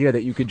had no idea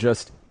that you could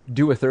just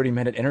do a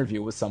 30-minute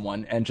interview with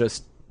someone and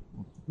just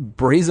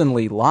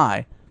brazenly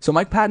lie. So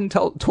Mike Patton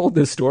told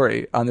this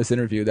story on this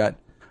interview that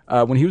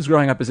when he was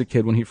growing up as a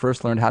kid, when he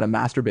first learned how to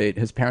masturbate,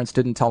 his parents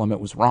didn't tell him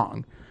it was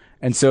wrong.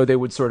 And so they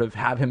would sort of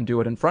have him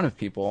do it in front of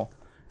people.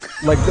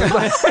 Like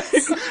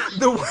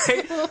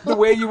the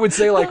way you would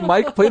say, like,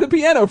 Mike, play the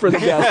piano for the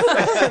guests.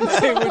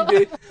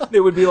 And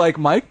they would be like,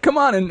 Mike, come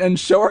on and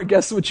show our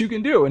guests what you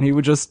can do. And he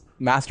would just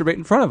masturbate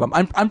in front of them.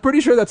 I'm pretty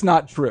sure that's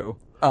not true.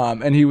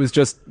 And he was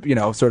just,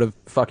 sort of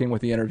fucking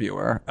with the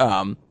interviewer.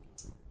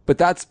 But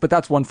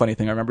that's one funny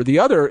thing I remember. The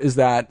other is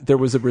that there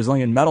was a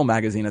Brazilian metal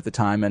magazine at the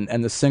time,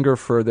 and the singer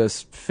for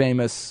this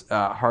famous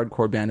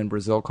hardcore band in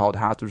Brazil called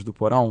Ratos do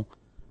Porão,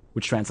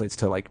 which translates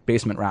to like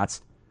basement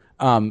rats,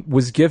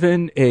 was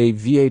given a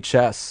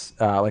VHS,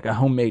 like a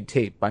homemade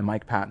tape by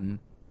Mike Patton,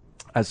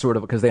 as sort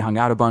of, because they hung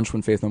out a bunch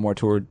when Faith No More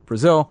toured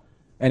Brazil,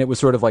 and it was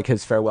sort of like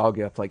his farewell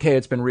gift, like, hey,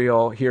 it's been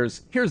real.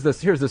 Here's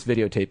this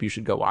videotape. You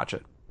should go watch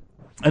it.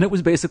 And it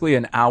was basically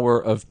an hour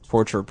of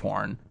torture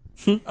porn.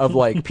 Of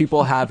like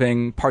people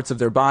having parts of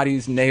their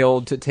bodies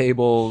nailed to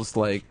tables,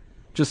 like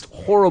just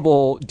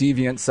horrible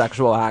deviant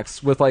sexual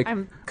acts with like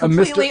I'm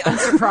completely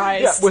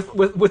unsurprised.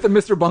 with a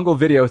Mr. Bungle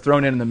video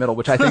thrown in the middle,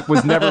 which I think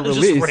was never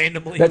released.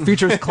 Randomly. That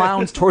features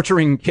clowns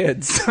torturing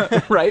kids.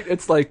 Right?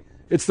 It's like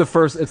it's the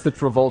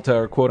Travolta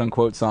or quote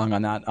unquote song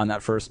on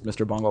that first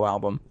Mr. Bungle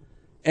album.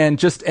 And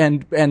just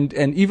and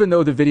even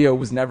though the video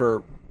was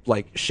never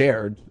like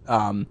shared,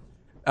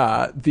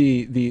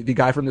 the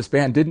guy from this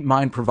band didn't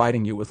mind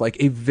providing you with like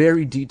a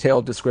very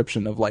detailed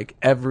description of like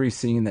every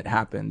scene that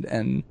happened.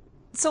 And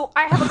so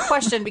I have a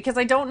question, because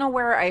I don't know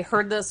where I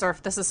heard this or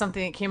if this is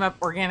something that came up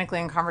organically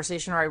in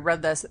conversation or I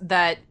read this,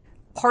 that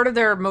part of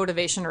their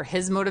motivation or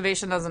his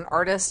motivation as an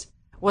artist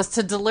was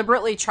to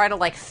deliberately try to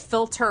like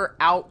filter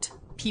out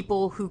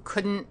people who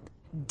couldn't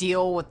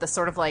deal with the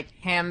sort of like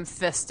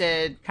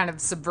ham-fisted kind of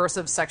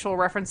subversive sexual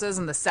references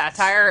and the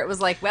satire. It was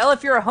like, well,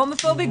 if you're a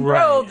homophobic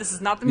bro, this is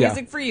not the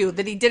music for you.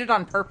 That he did it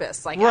on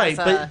purpose, like right.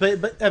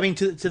 But I mean,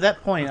 to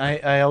that point,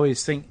 I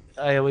always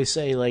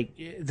say like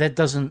that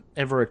doesn't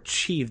ever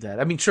achieve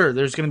that. I mean, sure,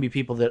 there's going to be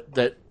people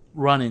that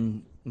run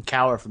and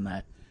cower from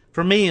that.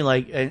 For me,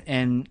 like,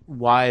 and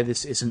why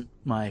this isn't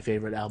my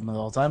favorite album of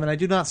all time, and I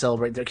do not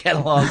celebrate their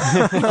catalog.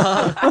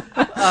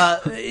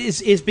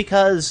 is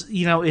because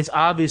it's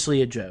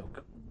obviously a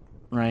joke,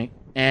 right?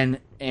 And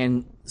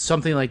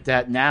something like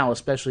that now,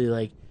 especially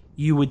like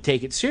you would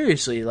take it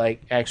seriously,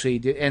 like actually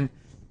do,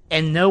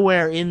 and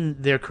nowhere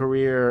in their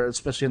career,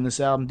 especially on this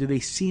album, do they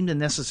seem to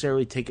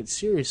necessarily take it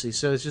seriously.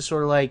 So it's just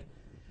sort of like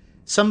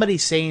somebody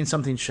saying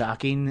something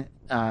shocking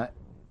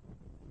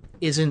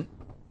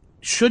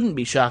shouldn't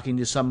be shocking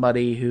to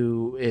somebody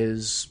who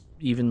is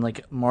even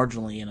like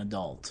marginally an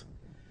adult.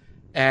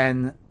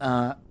 And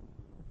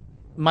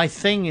my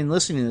thing in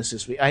listening to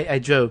this week, I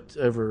joked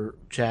over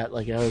chat,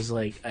 like I was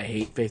like, I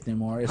hate Faith No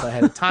More. If I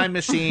had a time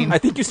machine, I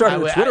think you started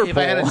a Twitter poll. If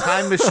I had a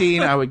time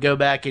machine, I would go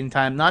back in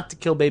time, not to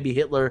kill baby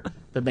Hitler,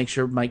 but make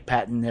sure Mike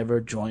Patton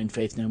never joined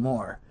Faith No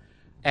More.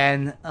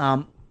 And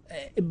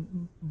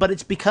but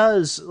it's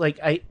because like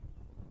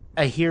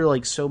I hear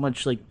like so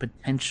much like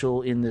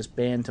potential in this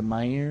band to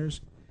my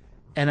ears,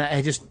 and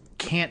I just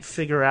can't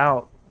figure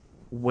out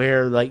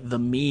where like the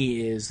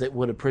me is that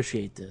would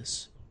appreciate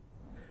this.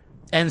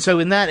 And so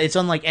in that, it's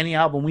unlike any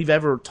album we've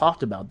ever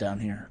talked about down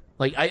here.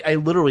 Like I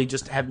literally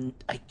just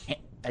haven't.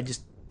 I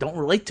just don't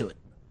relate to it.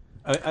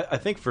 I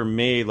think for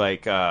me,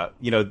 like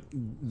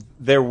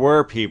there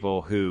were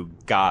people who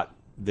got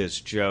this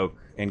joke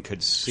and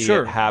could see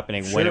it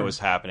happening when it was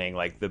happening.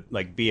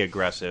 Like Be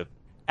Aggressive.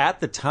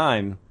 At the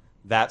time,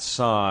 that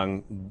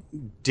song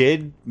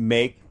did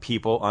make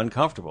people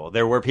uncomfortable.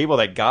 There were people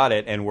that got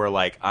it and were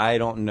like, I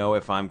don't know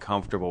if I'm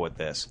comfortable with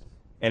this.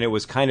 And it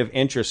was kind of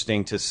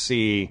interesting to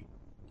see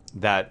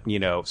that,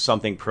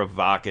 something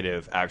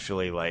provocative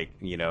actually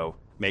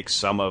make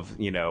some of,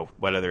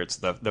 whether it's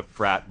the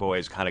frat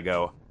boys kind of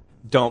go,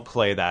 don't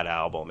play that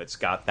album. It's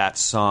got that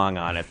song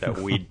on it that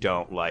we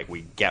don't like.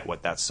 We get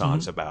what that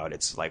song's about.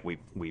 It's like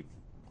we've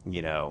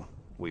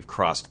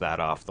crossed that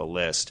off the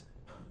list.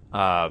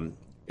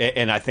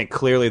 And I think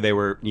clearly they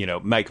were,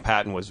 Mike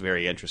Patton was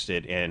very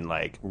interested in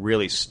like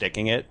really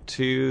sticking it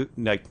to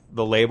like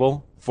the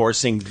label,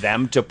 forcing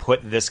them to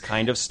put this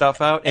kind of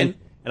stuff out. And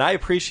I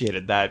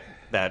appreciated that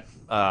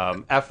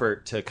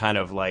effort to kind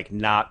of like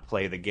not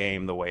play the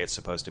game the way it's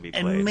supposed to be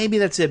played. And maybe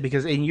that's it,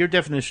 because in your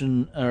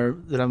definition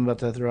that I'm about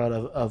to throw out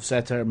of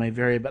satire may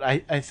vary, but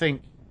I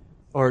think,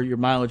 or your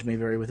mileage may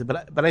vary with it,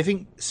 but I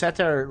think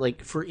satire,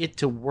 like for it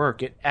to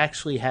work, it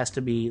actually has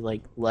to be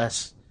like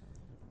less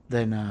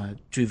than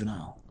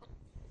juvenile.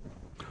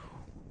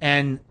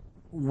 And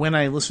when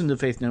I listen to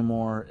Faith No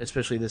More,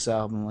 especially this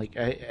album, like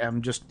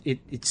I'm just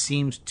it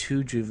seems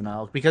too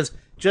juvenile, because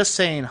just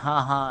saying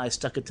 "ha ha, I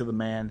stuck it to the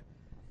man"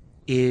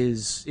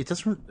 it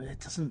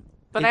doesn't.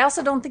 But I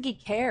also don't think he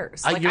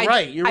cares. Like, you're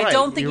right. I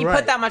don't think he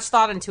put that much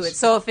thought into it.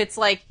 So if it's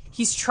like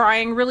he's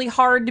trying really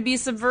hard to be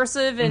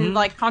subversive and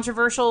like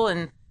controversial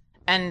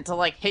and to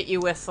like hit you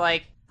with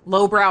like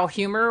lowbrow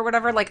humor or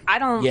whatever, like I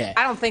don't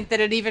think that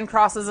it even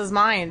crosses his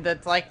mind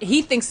that like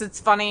he thinks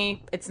it's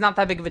funny. It's not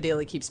that big of a deal.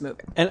 He keeps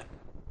moving. And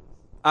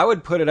I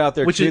would put it out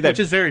there which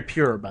is very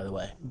pure, by the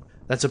way.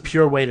 That's a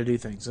pure way to do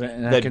things,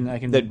 and I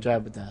can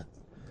jive with that.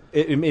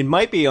 It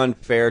might be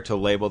unfair to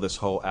label this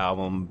whole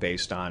album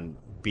based on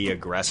Be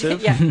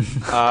Aggressive. Like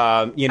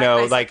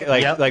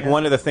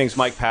one of the things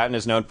Mike Patton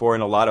is known for,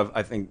 and a lot of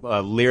I think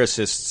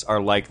lyricists are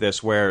like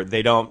this, where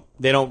they don't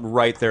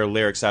write their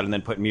lyrics out and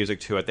then put music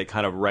to it. They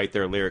kind of write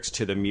their lyrics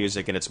to the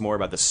music, and it's more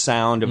about the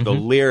sound of the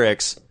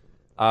lyrics.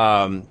 So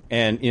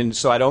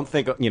I don't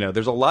think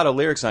there's a lot of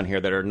lyrics on here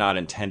that are not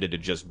intended to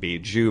just be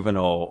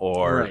juvenile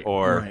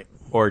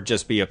or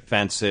just be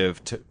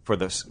offensive for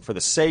the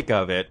sake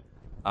of it.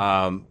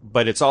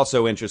 But it's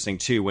also interesting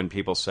too when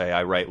people say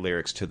I write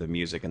lyrics to the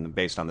music and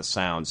based on the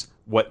sounds,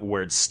 what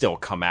words still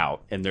come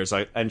out, and there's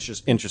an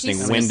interesting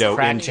window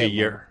into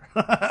your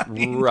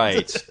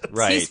right.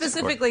 He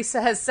specifically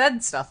has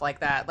said stuff like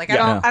that. Like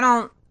I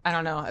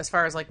don't know, as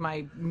far as like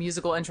my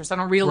musical interest, I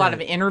don't read a lot of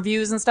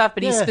interviews and stuff,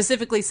 but he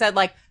specifically said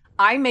like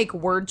I make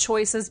word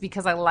choices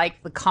because I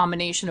like the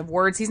combination of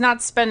words. He's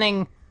not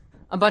spending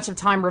a bunch of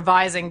time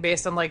revising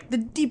based on like the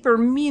deeper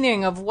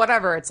meaning of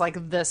whatever. It's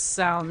like, this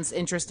sounds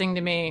interesting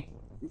to me.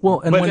 Well,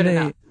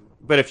 and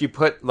but if you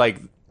put like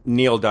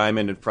Neil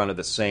Diamond in front of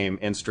the same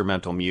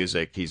instrumental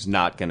music, he's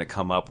not going to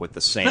come up with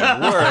the same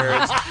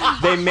words.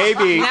 They may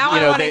be,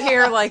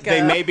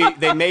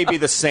 they may be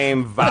the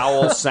same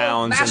vowel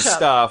sounds and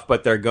stuff,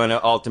 but they're going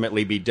to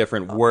ultimately be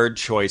different word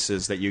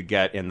choices that you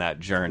get in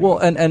that journey. Well,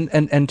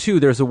 and two,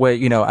 there's a way,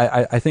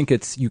 I think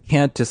you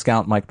can't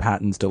discount Mike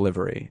Patton's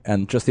delivery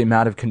and just the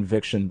amount of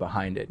conviction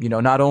behind it.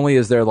 Not only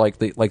is there like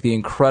the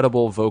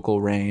incredible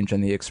vocal range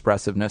and the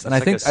expressiveness, and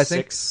I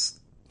think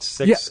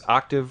six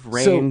octave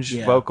range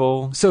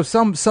vocal. So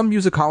some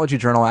musicology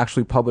journal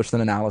actually published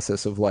an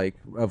analysis of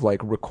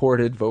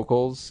recorded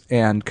vocals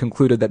and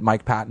concluded that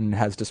Mike Patton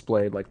has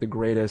displayed like the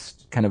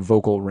greatest kind of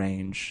vocal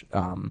range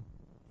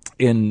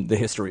in the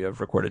history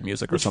of recorded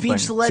music, or which something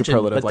feeds the legend,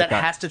 superlative but like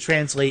that has to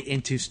translate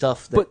into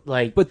stuff that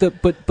but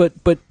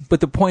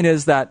the point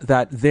is that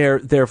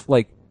they're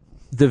like,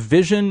 the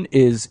vision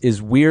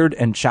is weird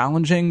and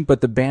challenging,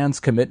 but the band's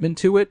commitment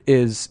to it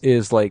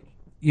is like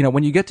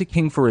when you get to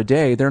King for a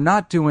Day, they're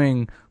not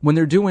doing, when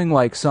they're doing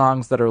like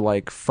songs that are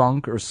like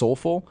funk or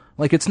soulful,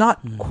 like it's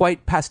not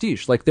quite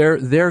pastiche. Like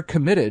they're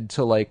committed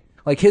to like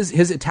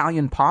his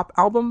Italian pop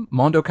album,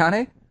 Mondo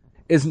Cane,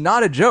 is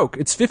not a joke.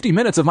 It's 50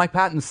 minutes of Mike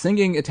Patton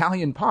singing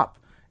Italian pop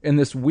in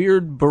this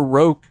weird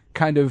Baroque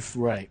kind of,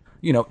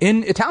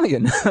 in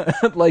Italian.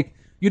 Like,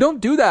 you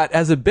don't do that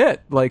as a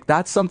bit. Like,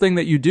 that's something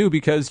that you do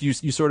because you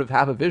sort of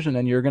have a vision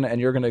and you're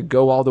gonna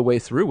go all the way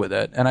through with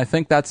it. And I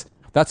think that's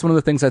one of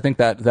the things I think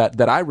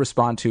that I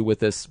respond to with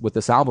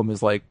this album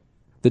is like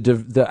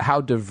the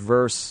how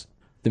diverse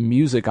the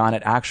music on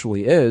it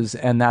actually is,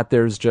 and that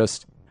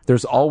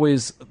there's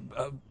always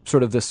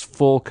sort of this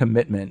full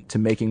commitment to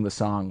making the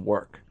song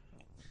work.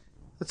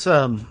 That's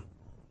one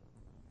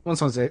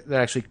song that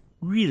actually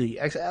really,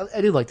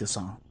 I do like this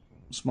song,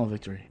 Small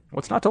Victory.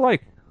 What's not to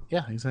like?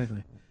 Yeah,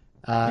 exactly.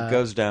 It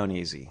goes down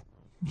easy.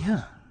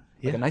 Yeah.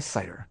 Like a nice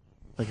cider.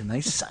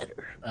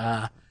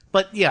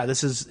 But yeah,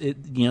 this is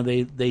it.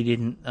 They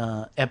didn't.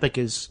 Epic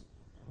is.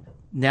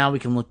 Now we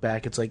can look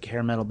back. It's like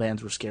hair metal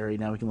bands were scary.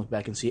 Now we can look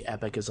back and see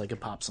Epic as like a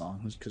pop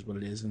song, because what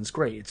it is, and it's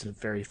great. It's a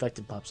very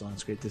effective pop song.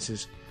 It's great. This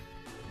is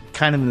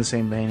kind of in the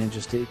same vein. It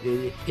just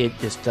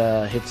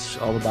hits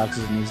all the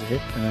boxes it needs to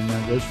hit, and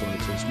then goes for it.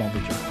 It's a Small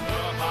Victory.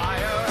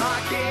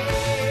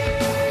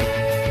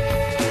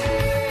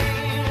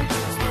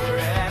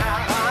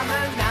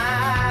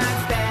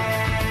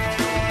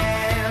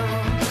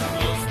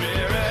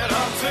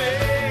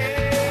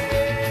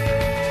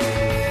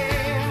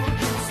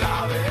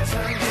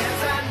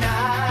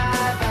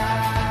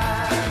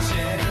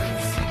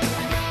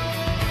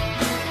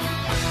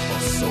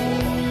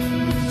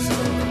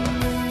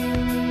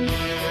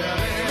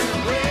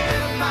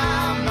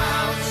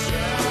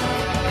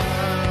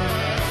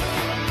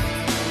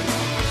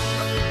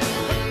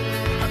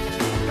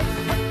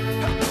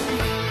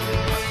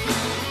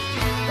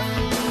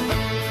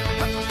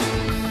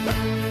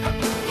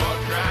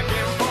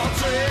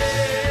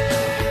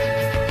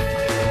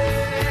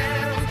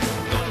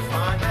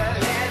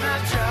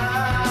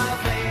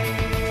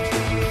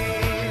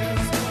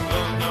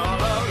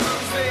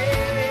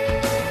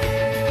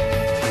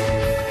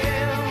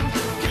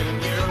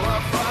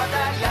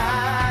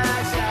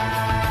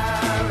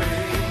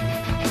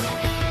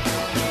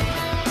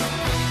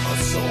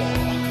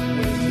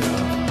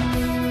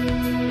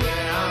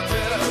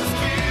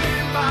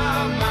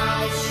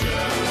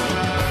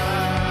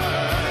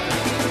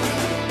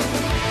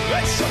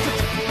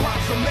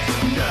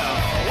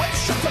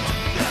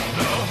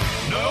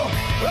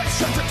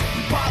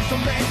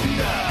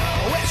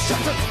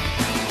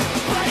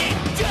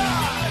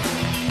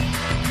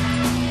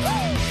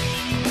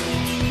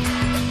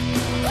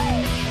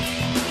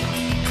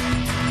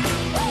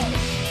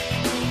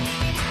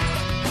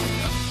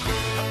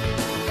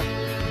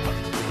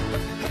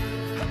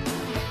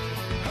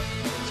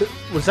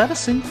 Was that a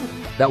single?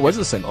 That was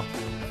a single.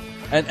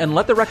 And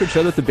let the record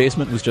show that the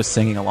Basement was just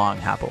singing along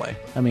happily.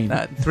 I mean,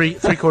 three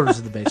quarters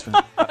of the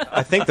Basement.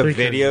 I think the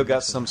video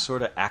got some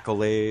sort of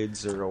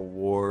accolades or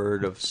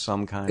award of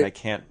some kind.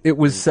 It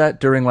was set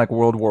during like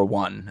World War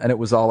I, and it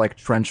was all like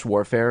trench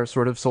warfare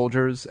sort of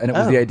soldiers, and it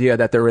was the idea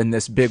that they're in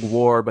this big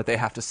war, but they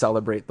have to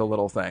celebrate the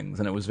little things,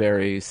 and it was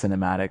very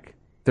cinematic.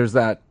 There's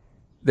that.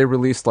 They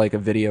released like a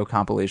video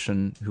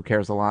compilation. Who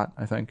Cares a Lot?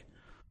 I think.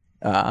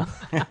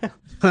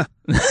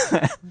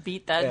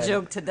 Beat that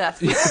joke to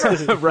death.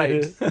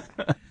 Right.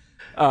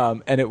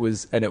 And it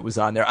was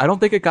on there. I don't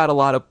think it got a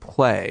lot of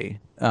play.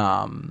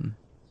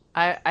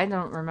 I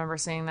don't remember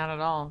seeing that at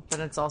all. But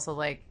it's also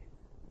like,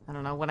 I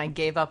don't know, when I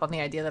gave up on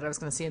the idea that I was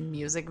going to see a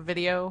music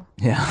video.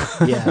 Yeah.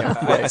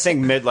 I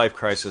think Midlife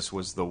Crisis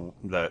was the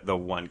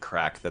one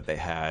crack that they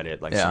had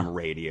at like some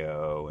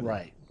radio. And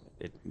right.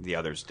 The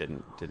others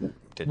didn't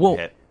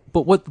hit.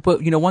 But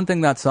one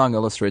thing that song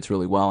illustrates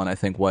really well, and I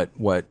think what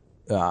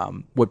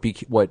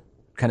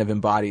kind of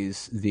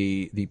embodies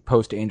the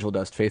post Angel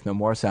Dust Faith No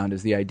More sound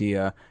is the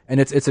idea, and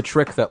it's a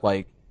trick that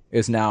like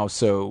is now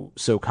so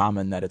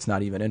common that it's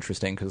not even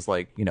interesting, because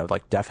like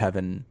Def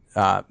Heaven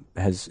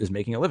is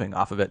making a living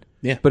off of it.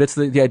 Yeah. But it's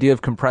the idea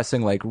of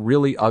compressing like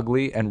really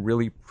ugly and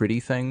really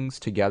pretty things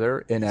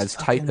together in as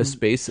tight a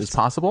space as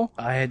possible.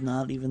 I had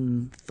not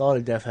even thought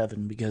of Def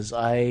Heaven, because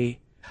I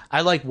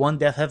like one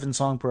Def Heaven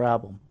song per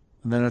album.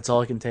 And then that's all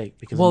I can take,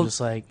 because I'm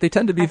just like... They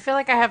tend to be... I feel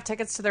like I have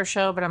tickets to their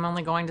show, but I'm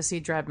only going to see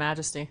Dread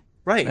Majesty.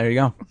 Right. There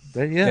you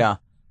go. Yeah.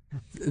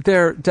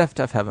 They're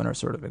Def Heaven are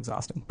sort of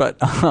exhausting,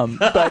 but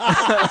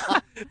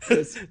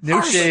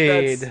no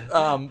shade.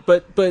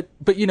 But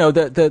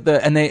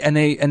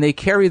they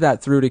carry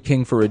that through to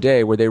King for a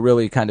Day, where they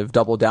really kind of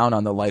double down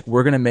on the like,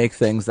 we're going to make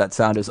things that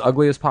sound as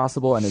ugly as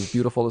possible and as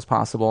beautiful as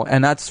possible.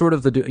 And that's sort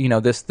of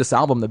this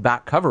album, the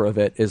back cover of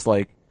it is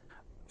like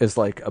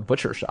a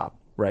butcher shop,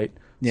 right?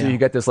 Yeah. So you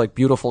get this like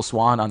beautiful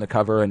swan on the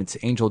cover, and it's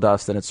angel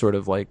dust, and it's sort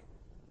of like,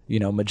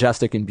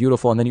 majestic and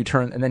beautiful. And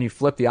then you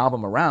flip the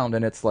album around,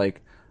 and it's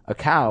like a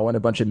cow and a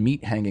bunch of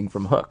meat hanging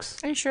from hooks.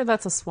 Are you sure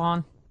that's a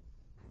swan?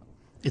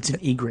 It's an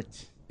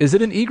egret. Is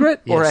it an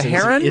egret or a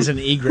heron? Is an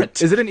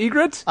egret. Is it an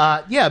egret?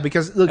 Yeah,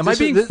 because look, am I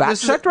being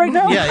fact-checked right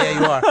now? Yeah,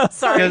 you are.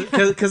 Sorry,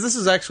 because this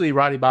is actually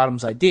Roddy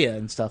Bottum's idea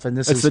and stuff, and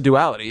this it's is the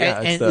duality. Yeah,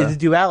 and the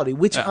duality,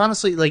 which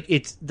honestly, like,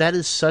 that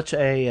is such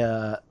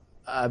a.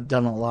 I've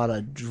done a lot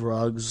of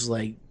drugs,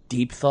 like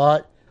deep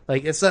thought.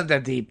 Like, it's not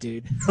that deep,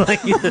 dude.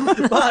 Like,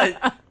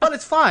 but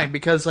it's fine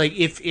because, like,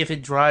 if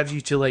it drives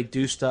you to, like,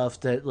 do stuff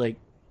that, like,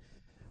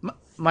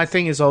 my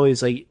thing is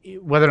always, like,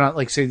 whether or not,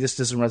 like, say this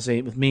doesn't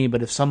resonate with me,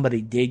 but if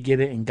somebody did get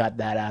it and got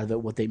that out of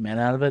it, what they meant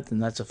out of it, then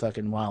that's a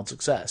fucking wild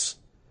success,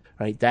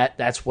 right?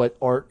 That's what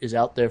art is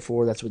out there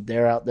for. That's what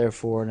they're out there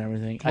for, and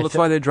everything. Well, that's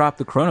why they dropped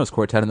the Kronos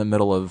Quartet in the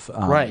middle of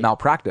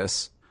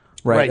Malpractice.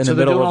 Right, in so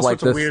the middle of like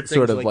this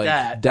sort of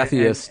like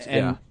deathiest,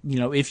 and you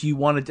know, if you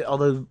wanted to,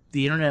 although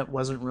the internet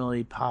wasn't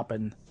really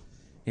popping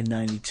in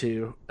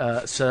 '92,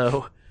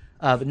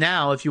 but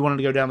now if you wanted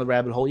to go down the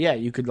rabbit hole,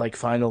 you could like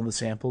find all the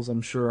samples.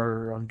 I'm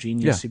sure on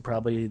Genius, it's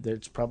probably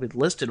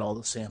listed all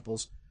the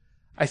samples.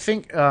 I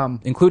think,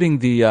 including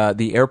the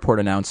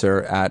airport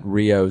announcer at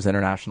Rio's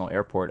International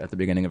Airport at the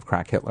beginning of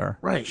Crack Hitler.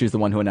 Right, she's the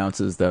one who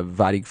announces the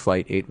Varig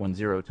Flight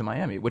 810 to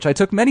Miami, which I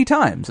took many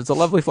times. It's a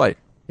lovely flight.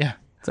 Yeah,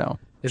 so.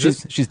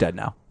 She's dead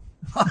now.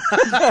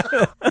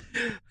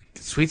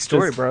 Sweet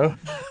story, bro.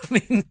 I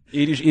mean,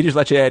 Edith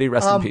Lecce,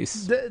 rest in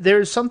peace.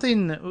 There's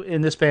something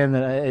in this band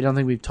that I don't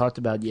think we've talked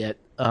about yet.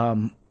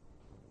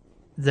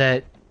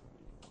 That,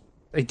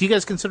 like, do you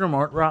guys consider them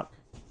art rock?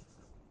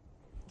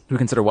 Do we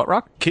consider what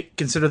rock?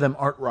 Consider them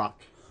art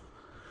rock.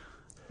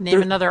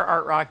 Name another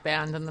art rock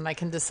band, and then I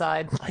can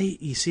decide.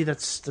 You see,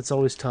 that's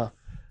always tough.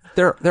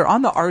 They're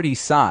on the arty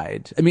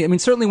side. I mean,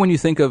 certainly when you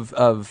think of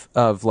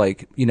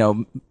like, you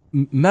know.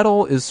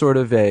 Metal is sort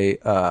of a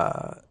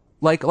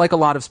like a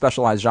lot of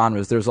specialized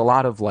genres. There's a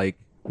lot of like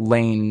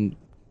lane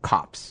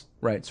cops,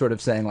 right? Sort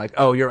of saying like,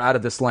 "Oh, you're out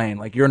of this lane.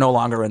 Like you're no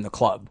longer in the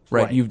club,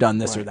 right? You've done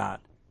this or that."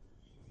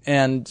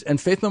 And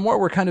Faith No More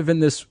were kind of in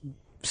this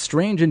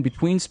strange in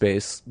between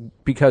space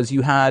because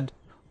you had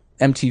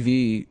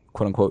MTV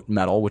quote unquote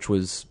metal, which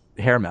was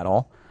hair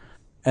metal,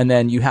 and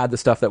then you had the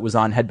stuff that was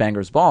on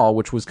Headbangers Ball,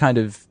 which was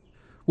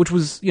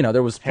you know,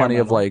 there was plenty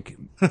of like,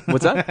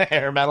 what's that?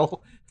 Hair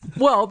metal.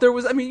 Well, there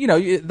was. I mean, you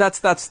know,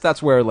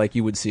 that's where like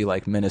you would see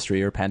like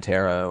Ministry or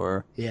Pantera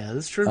or. Yeah,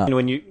 that's true. And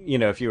when you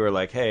know, if you were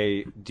like,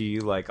 "Hey, do you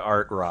like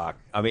art rock?"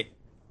 I mean,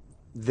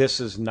 this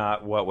is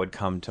not what would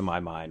come to my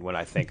mind when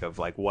I think of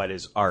like what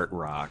is art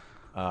rock.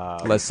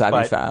 Les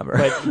Savy Fab.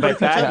 But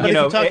that, you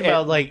know,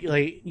 about like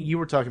you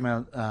were talking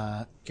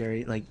about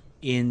Gary, like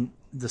in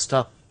the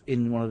stuff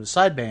in one of the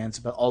side bands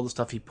about all the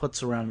stuff he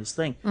puts around his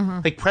thing. Mm-hmm.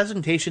 Like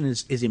presentation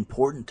is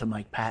important to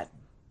Mike Patton.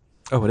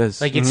 Oh, it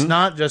is. Like it's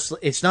not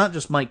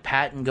just Mike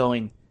Patton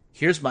going,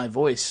 "Here's my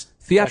voice."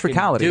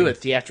 Theatricality. Do it,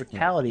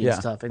 theatricality and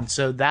stuff. And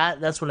so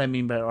that's what I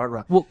mean by art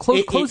rock. Well,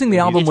 closing the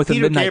album with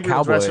Peter a Midnight Gabriel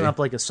Cowboy, dressing up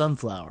like a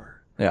sunflower.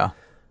 Yeah.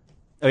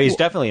 Oh, he's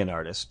definitely an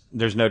artist.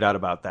 There's no doubt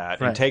about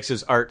that. Right. He takes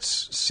his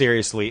arts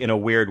seriously in a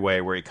weird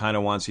way, where he kind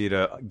of wants you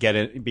to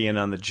be in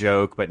on the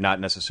joke, but not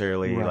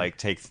necessarily like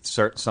take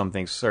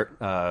something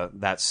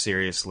that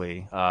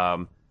seriously.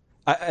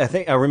 I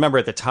think I remember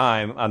at the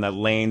time on the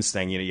Lanes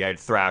thing, you know, you had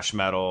thrash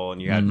metal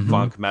and you had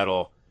funk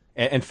metal,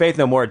 and Faith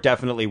No More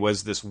definitely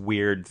was this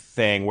weird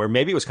thing where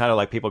maybe it was kind of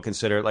like people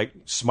consider like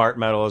smart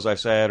metal, as I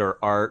said, or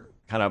art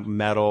kind of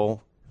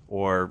metal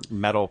or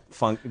metal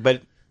funk,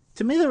 but.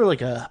 To me, they were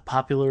like a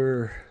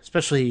popular,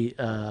 especially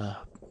The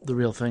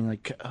Real Thing,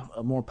 like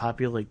a more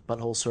popular, like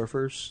Butthole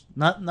Surfers.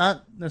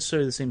 Not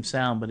necessarily the same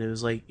sound, but it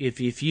was like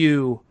if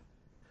you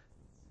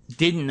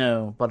didn't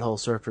know Butthole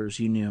Surfers,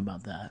 you knew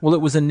about that. Well,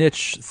 it was a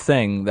niche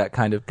thing that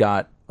kind of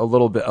got a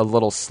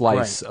little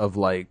slice of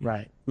like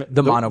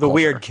the monoculture. The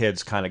weird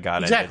kids kind of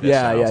got exactly.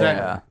 into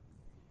this.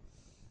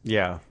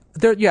 Yeah.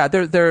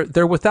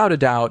 They're without a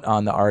doubt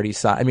on the arty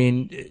side. I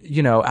mean,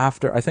 you know,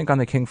 after I think on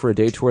the King for a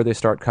Day tour, they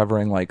start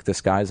covering like "This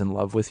Guy's in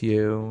Love with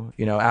You."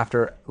 You know,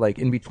 after like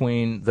in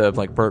between the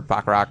like Burt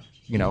Bacharach,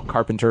 you know,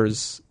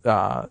 Carpenter's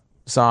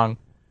song.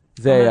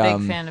 I'm a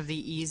big fan of the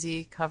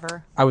Easy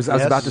cover. I was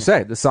about to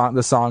say the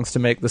songs to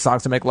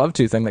make love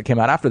to thing that came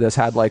out after this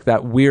had like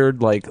that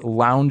weird like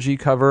loungy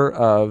cover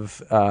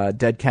of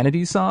Dead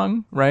Kennedy's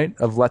song, right?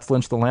 Of Let's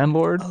Lynch the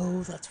Landlord.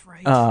 Oh, that's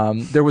right.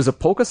 There was a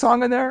polka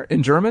song in there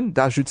in German,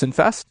 Das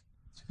Schützenfest.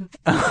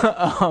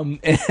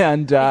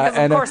 And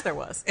of course there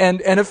was.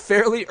 And a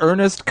fairly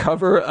earnest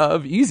cover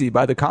of Easy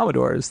by the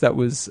Commodores that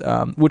was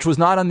which was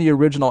not on the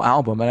original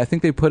album, and I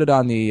think they put it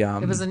on the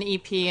it was an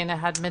EP and it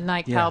had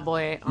Midnight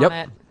Cowboy on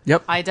it.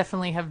 Yep. I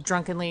definitely have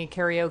drunkenly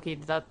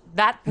karaoke'd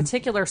that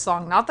particular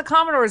song, not the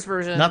Commodore's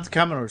version. Not the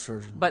Commodore's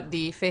version. But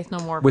the Faith No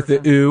More with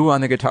version. the ooh on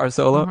the guitar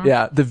solo. Mm-hmm.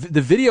 Yeah. The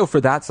video for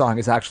that song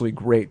is actually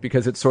great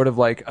because it's sort of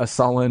like a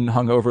sullen,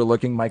 hungover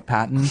looking Mike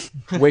Patton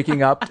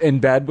waking up in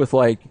bed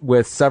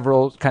with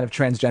several kind of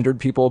transgendered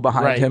people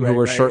behind him who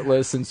are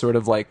shirtless and sort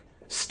of like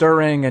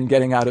stirring and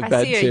getting out of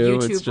bed too. I see a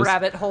YouTube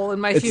rabbit hole in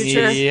my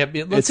future.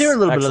 Let's hear a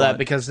little bit of that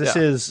because this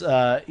is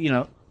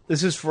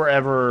this is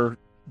forever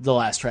the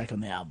last track on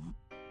the album.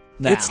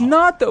 now. It's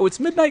not though. It's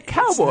Midnight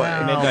Cowboy.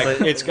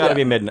 It's got to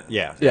be midnight.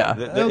 Yeah, yeah.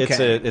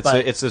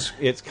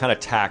 It's kind of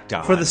tacked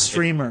on for the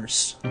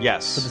streamers.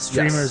 Yes, for the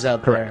streamers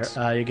out Correct.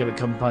 there, you're gonna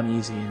come upon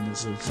easy, and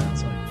this is what it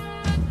sounds like.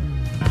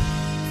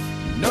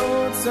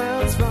 No, it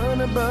sounds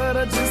funny, but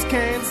I just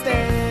can't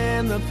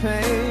stand the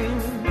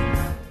pain.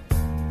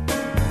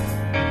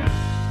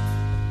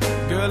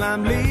 Girl,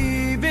 I'm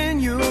leaving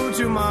you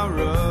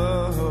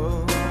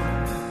tomorrow.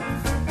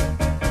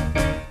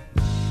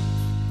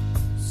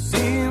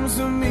 Seems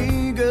to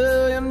me,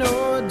 girl, you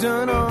know I've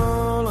done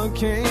all I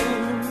can.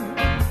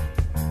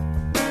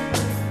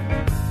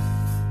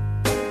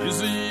 You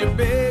see your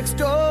big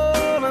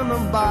store in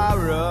the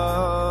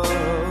borrow.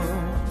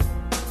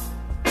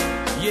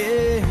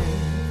 Yeah.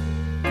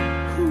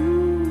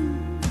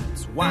 Ooh,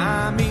 that's why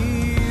I'm easy.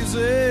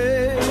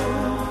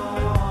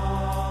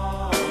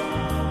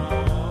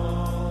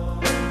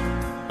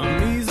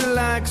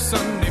 Like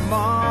Sunday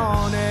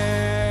morning,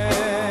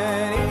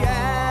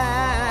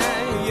 yeah,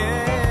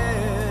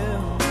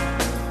 yeah.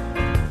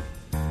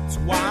 That's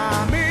why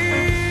I'm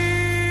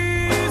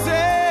easy,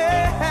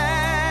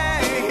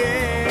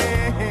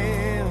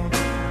 yeah.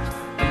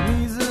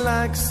 I'm easy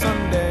like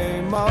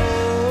Sunday morning.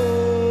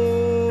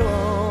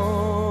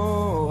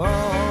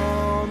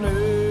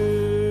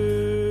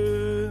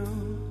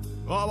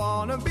 I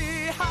wanna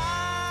be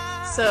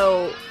high.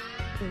 So,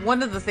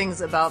 one of the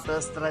things about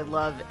this that I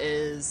love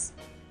is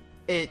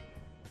it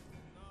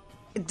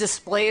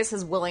displays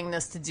his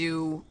willingness to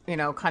do,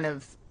 kind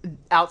of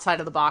outside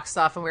of the box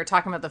stuff. And we were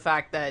talking about the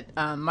fact that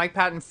Mike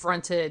Patton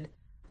fronted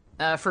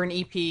for an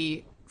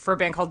EP for a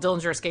band called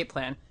Dillinger Escape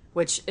Plan,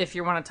 which, if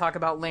you want to talk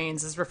about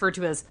lanes, is referred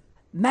to as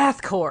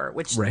mathcore,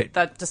 which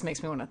that just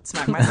makes me want to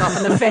smack myself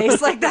in the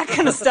face. Like, that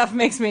kind of stuff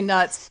makes me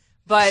nuts.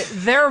 But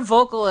their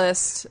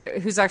vocalist,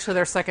 who's actually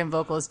their second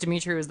vocalist,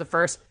 Dimitri was the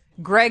first,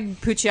 Greg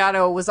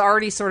Puciato, was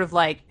already sort of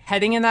like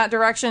heading in that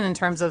direction in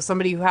terms of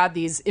somebody who had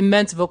these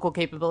immense vocal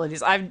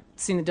capabilities. I've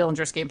seen the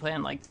Dillinger Escape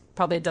Plan like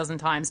probably a dozen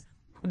times.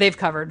 They've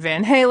covered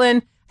Van Halen.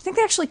 I think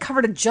they actually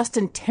covered a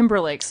Justin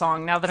Timberlake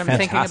song, now that I'm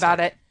thinking about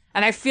it.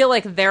 And I feel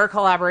like their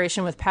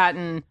collaboration with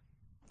Patton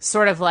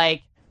sort of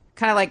like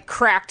kind of like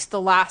cracked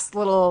the last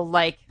little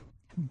like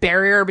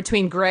barrier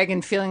between Greg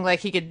and feeling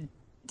like he could,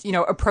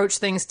 approach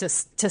things to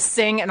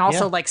sing and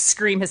also like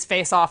scream his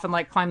face off and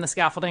like climb the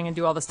scaffolding and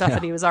do all the stuff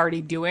that he was already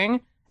doing.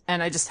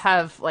 And I just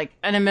have like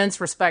an immense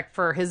respect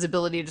for his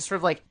ability to sort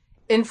of like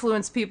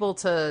influence people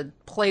to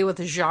play with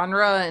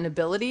genre and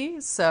ability.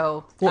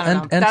 So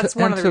that's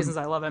one of the reasons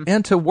I love him.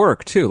 And to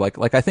work too.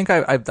 Like I think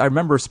I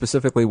remember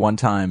specifically one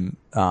time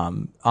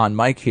on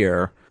Mike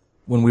here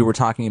when we were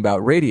talking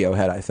about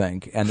Radiohead, I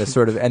think, and the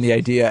sort of and the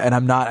idea. And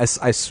I'm not.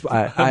 I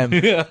am.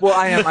 Well,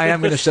 I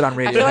am going to shit on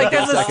Radiohead. I feel like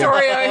there's a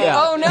story.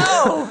 Oh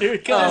no,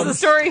 there's a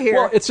story here.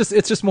 Well, it's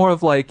just more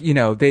of like,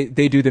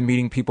 they do the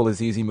Meeting People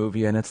is Easy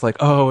movie, and it's like,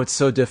 oh, it's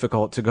so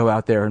difficult to go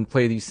out there and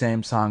play these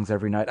same songs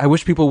every night. I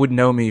wish people would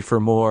know me for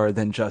more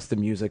than just the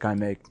music I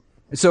make.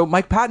 So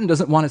Mike Patton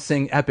doesn't want to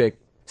sing Epic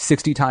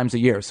 60 times a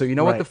year. So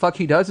what the fuck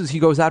he does is he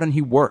goes out and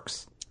he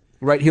works.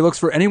 Right? He looks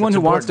for anyone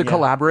who wants to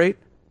collaborate.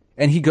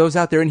 And he goes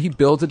out there and he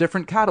builds a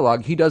different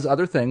catalog. He does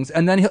other things,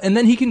 and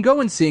then he can go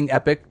and sing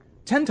Epic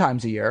 10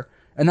 times a year,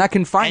 and that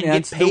can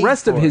finance the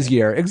rest of his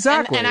year.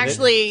 Exactly, and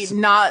actually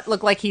not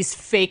look like he's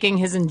faking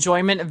his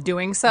enjoyment of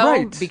doing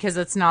so, because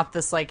it's not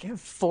this like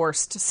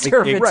forced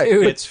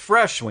servitude. It's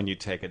fresh when you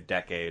take a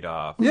decade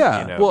off.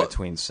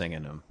 Between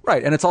singing them.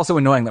 Right, and it's also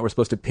annoying that we're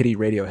supposed to pity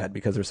Radiohead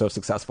because they're so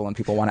successful and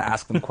people want to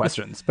ask them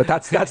questions. But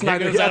that's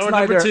neither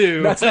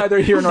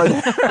here nor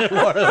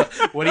there.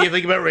 What do you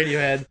think about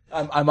Radiohead?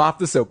 I'm off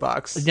the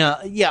soapbox. No,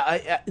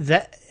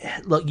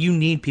 look, you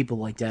need people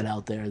like that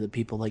out there. The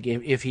people like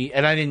if he,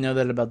 and I didn't know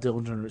that about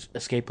Dillinger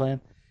Escape Plan.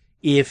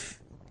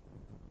 If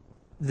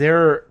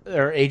there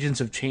are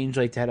agents of change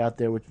like that out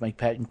there, which Mike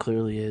Patton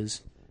clearly is,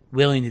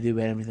 willing to do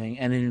everything,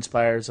 and it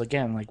inspires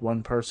again like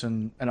one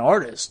person, an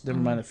artist, never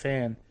mind a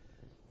fan.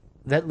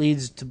 That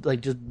leads to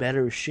like just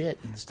better shit.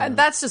 And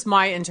that's just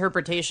my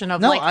interpretation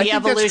of like the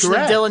evolution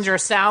of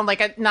Dillinger's sound.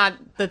 Like, not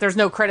that there's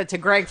no credit to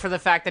Greg for the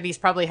fact that he's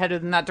probably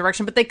headed in that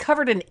direction, but they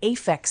covered an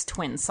Aphex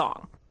Twin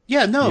song.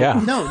 Yeah, no.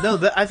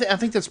 I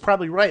think that's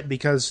probably right,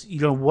 because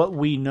what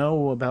we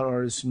know about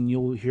artists, and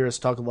you'll hear us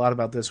talk a lot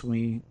about this when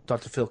we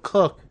talk to Phil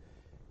Cook.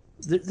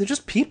 They're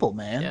just people,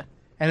 man. Yeah.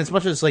 And as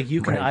much as like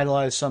you can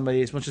idolize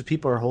somebody, as much as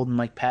people are holding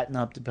Mike Patton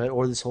up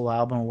or this whole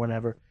album or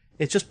whatever,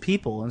 it's just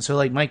people. And so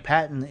like Mike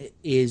Patton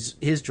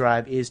his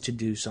drive is to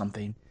do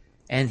something,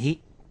 and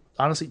he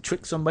honestly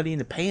tricked somebody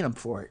into paying him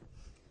for it.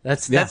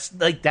 That's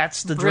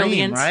the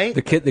Brilliant. dream, right?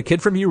 The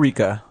kid from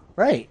Eureka.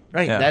 Right.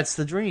 Yeah. That's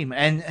the dream.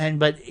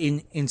 But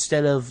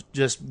instead of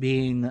just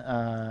being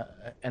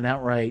an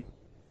outright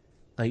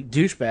like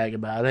douchebag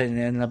about it and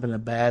ending up in a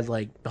bad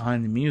like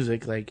behind the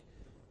music, like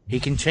he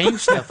can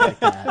change stuff like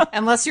that.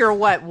 Unless you're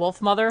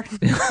Wolf Mother?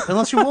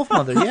 Unless you're Wolf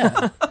Mother,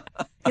 yeah.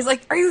 He's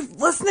like, are you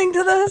listening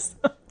to this?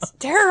 It's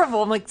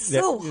terrible. I'm like,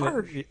 so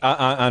harsh.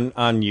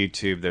 On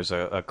YouTube, there's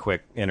a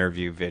quick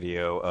interview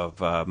video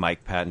of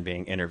Mike Patton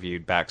being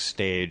interviewed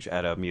backstage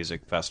at a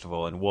music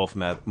festival, and Wolf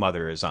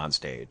Mother is on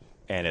stage,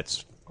 and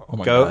it's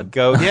go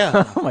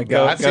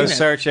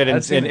search it,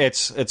 and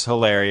it's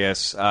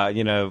hilarious.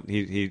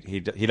 He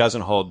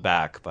doesn't hold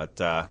back,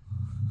 but.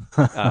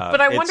 But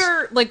I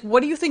wonder, like, what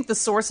do you think the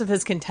source of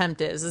his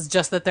contempt is? Is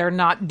just that they're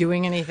not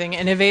doing anything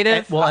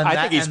innovative? I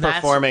think he's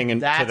performing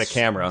to the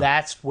camera.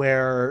 That's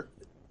where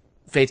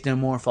Faith No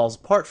More falls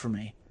apart for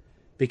me,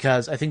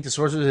 because I think the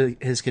source of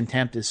his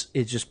contempt is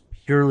just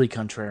purely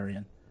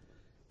contrarian,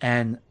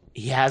 and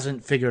he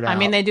hasn't figured out. I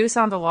mean, they do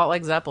sound a lot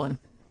like Zeppelin.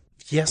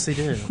 Yes, they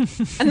do.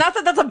 And not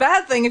that that's a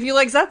bad thing if you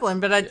like Zeppelin,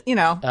 but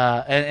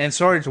and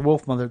sorry to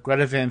Wolf Mother,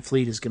 Greta Van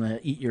Fleet is going to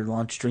eat your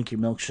lunch, drink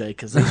your milkshake,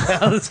 because they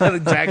sound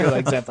exactly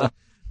like Zeppelin.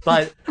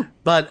 But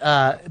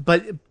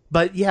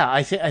yeah,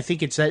 I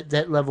think it's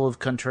that level of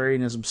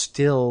contrarianism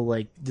still,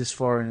 like, this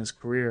far in his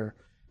career,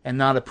 and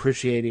not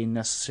appreciating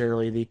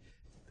necessarily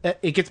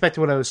it gets back to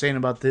what I was saying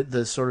about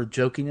the sort of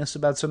jokiness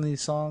about some of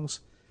these songs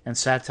and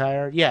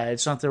satire. Yeah,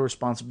 it's not their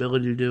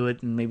responsibility to do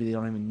it, and maybe they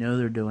don't even know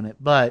they're doing it,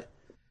 but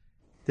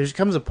there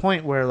comes a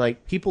point where,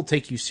 like, people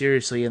take you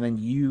seriously, and then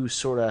you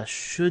sort of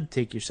should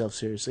take yourself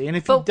seriously. And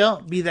if you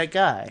don't, be that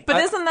guy. But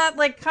isn't that,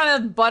 like,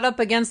 kind of butt up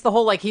against the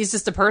whole, like, he's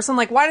just a person?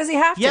 Like, why does he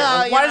have to?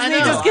 Why doesn't he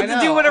just get to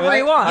do whatever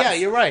he wants? Yeah,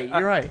 you're right.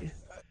 You're right.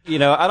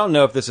 I don't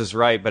know if this is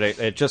right, but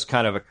it just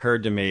kind of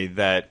occurred to me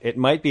that it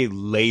might be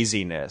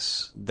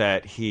laziness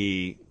that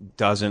he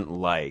doesn't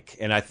like.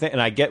 And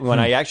I get when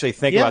I actually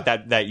think about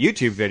that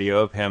YouTube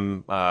video of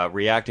him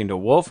reacting to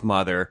Wolf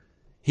Mother.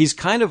 He's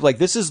kind of like,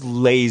 this is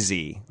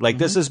lazy. Like,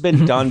 this has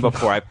been done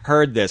before. I've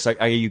heard this.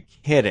 Like, are you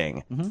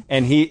kidding?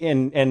 And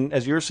and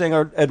as you were saying,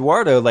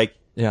 Eduardo, like,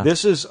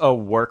 this is a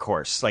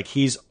workhorse. Like,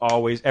 he's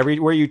always,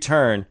 everywhere you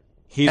turn,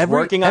 he's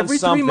working on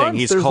something.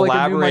 He's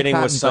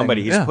collaborating with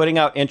somebody. He's putting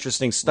out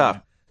interesting stuff.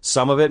 Yeah.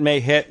 Some of it may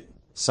hit,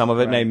 some of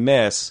it may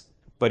miss,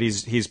 but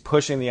he's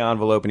pushing the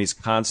envelope, and he's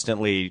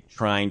constantly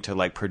trying to,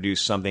 like,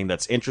 produce something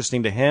that's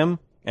interesting to him,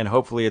 and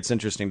hopefully it's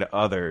interesting to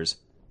others.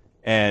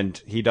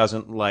 And he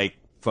doesn't like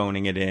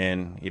phoning it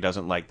in. He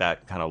doesn't like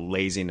that kind of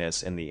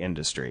laziness in the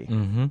industry.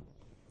 Mm-hmm.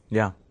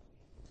 Yeah.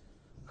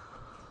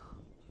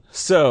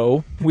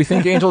 So we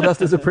think Angel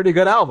Dust is a pretty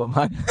good album,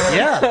 huh?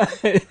 Yeah.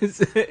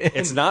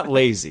 It's not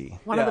lazy.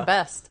 One of the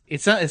best.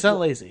 It's not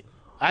lazy.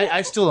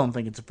 I still don't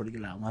think it's a pretty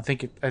good album. I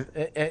think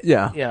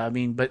yeah. I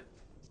mean, but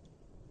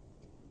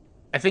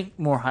I think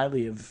more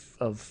highly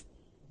of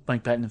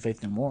Mike Patton and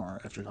Faith No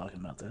More after talking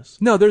about this.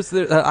 No,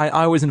 I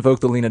always invoke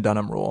the Lena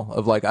Dunham rule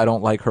of, like, I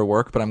don't like her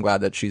work, but I'm glad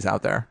that she's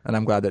out there, and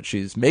I'm glad that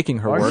she's making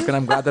her work, and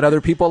I'm glad that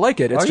other people like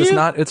it. It's just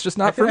not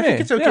for me. I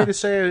think it's okay to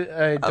say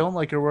I don't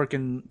like her work,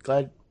 and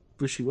glad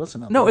she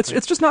wasn't. No, it's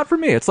just not for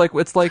me. It's like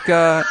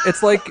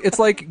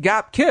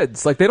Gap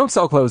Kids. Like, they don't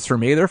sell clothes for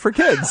me; they're for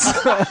kids.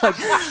 Like,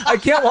 I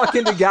can't walk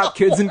into Gap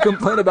Kids and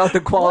complain about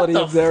the quality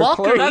of their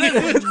clothes.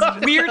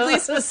 It's weirdly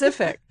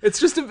specific.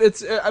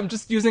 I'm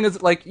just using it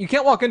as, like, you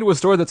can't walk into a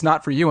store that's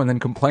not for you and then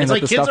complain that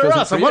the stuff isn't for you. Kids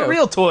Are Us. I want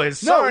real toys.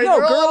 Sorry,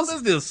 no,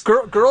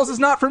 girls is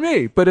not for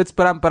me. But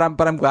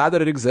I'm glad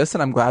that it exists,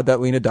 and I'm glad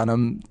that Lena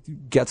Dunham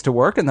gets to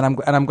work, and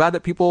I'm glad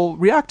that people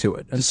react to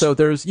it. And so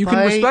you can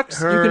respect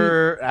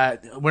her.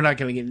 We're not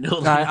going to get into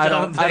it. I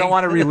don't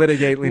want to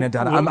relitigate Lena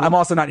Dunham. I'm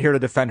also not here to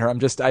defend her.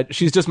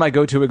 She's just my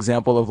go-to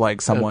example of,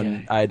 like,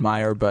 someone I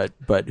admire, but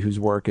whose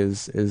work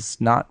is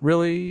not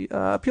really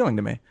appealing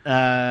to me.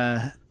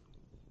 I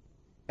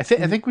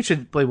think we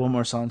should play one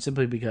more song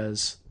simply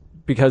because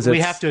we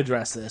have to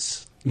address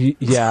this.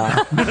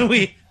 Yeah,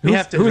 we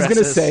have to. Who's going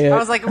to say it? I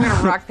was like, I'm going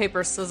to rock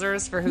paper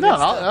scissors for who. No,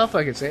 I'll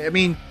fucking say it. I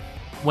mean,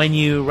 when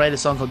you write a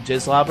song called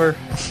Jizzlobber,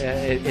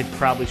 it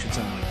probably should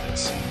sound like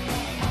this.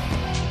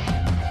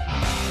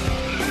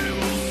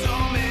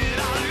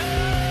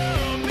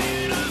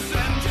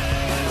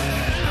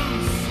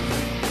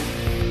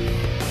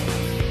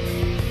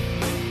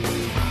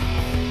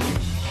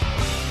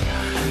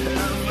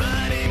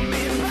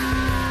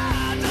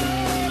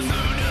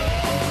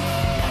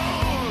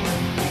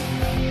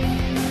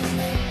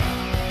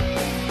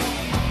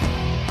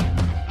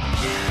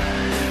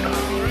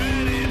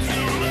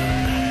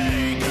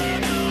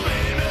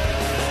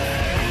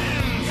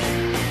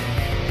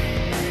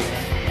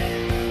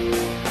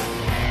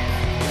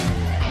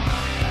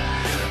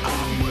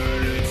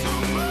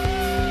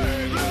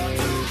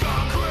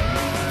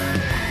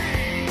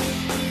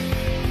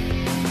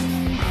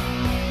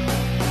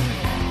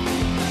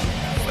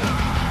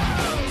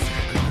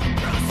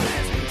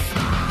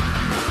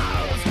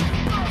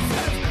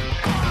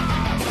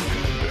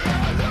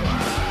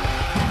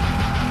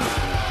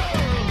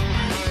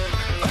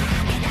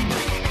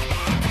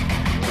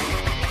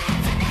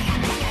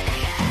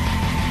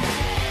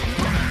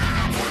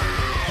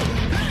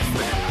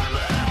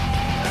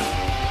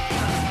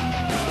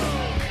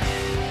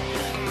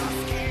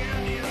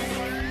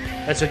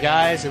 right, so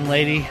guys and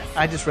lady,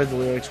 I just read the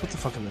lyrics. What the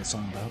fuck is that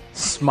song about?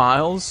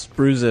 Smiles,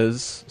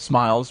 bruises,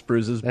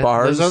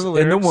 bars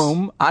in the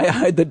womb. I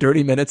hide the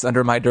dirty minutes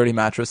under my dirty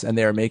mattress, and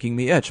they are making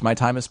me itch. My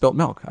time is spilt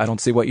milk. I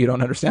don't see what you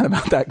don't understand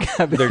about that,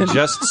 Kevin. They're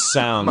just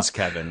sounds,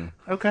 Kevin.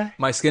 Okay.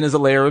 My skin is a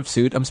layer of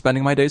soot. I'm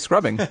spending my day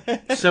scrubbing.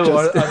 So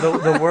are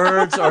the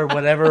words are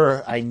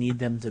whatever I need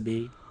them to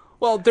be?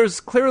 Well, there's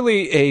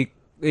clearly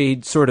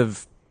a sort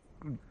of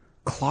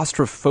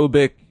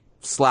claustrophobic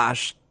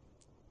 /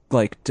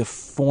 like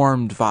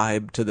deformed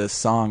vibe to this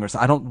song, or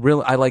I don't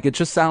really. I like it.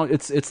 Just sound.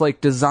 It's like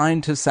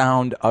designed to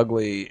sound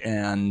ugly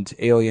and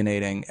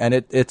alienating, and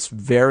it's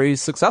very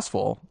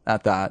successful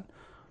at that.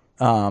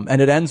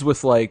 And it ends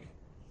with like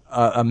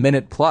a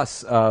minute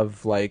plus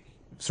of like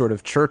sort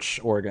of church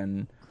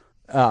organ.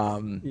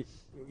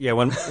 Yeah,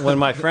 when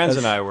my friends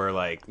and I were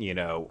like,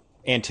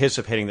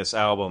 anticipating this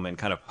album and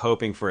kind of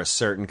hoping for a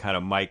certain kind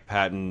of Mike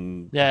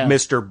Patton,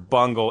 Mr.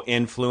 Bungle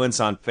influence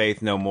on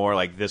Faith No More,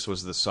 like this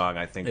was the song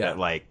I think that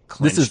like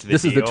clinched this the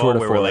is deal, the tour de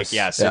where force. we're like,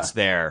 yes, it's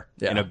there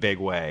in a big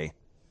way.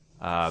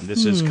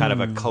 This is kind of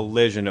a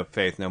collision of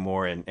Faith No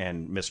More and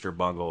Mr.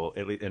 Bungle,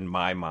 at least in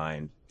my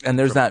mind. And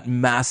there's that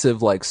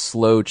massive, like,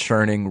 slow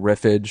churning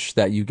riffage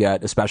that you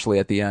get, especially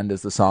at the end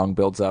as the song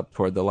builds up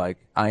toward the, like,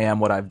 I am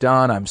what I've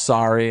done, I'm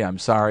sorry.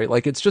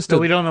 Like, it's just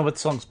we don't know what the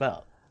song's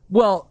about.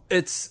 Well,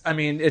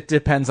 it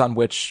depends on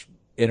which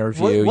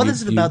interview What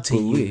is it about to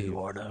you,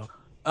 Ordo?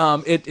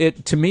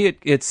 To me,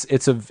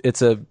 it's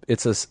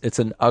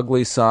an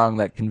ugly song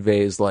that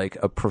conveys, like,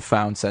 a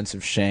profound sense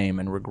of shame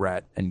and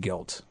regret and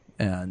guilt.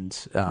 And,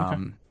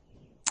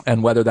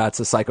 and whether that's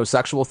a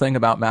psychosexual thing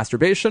about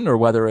masturbation or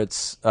whether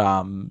it's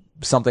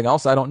something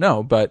else, I don't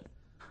know. But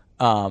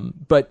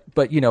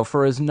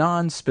for as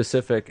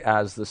non-specific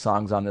as the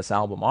songs on this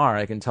album are,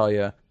 I can tell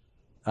you,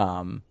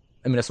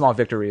 A Small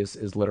Victory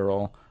is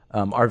literal.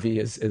 RV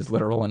is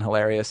literal and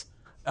hilarious.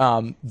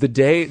 The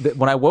day that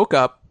when I woke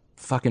up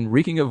fucking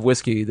reeking of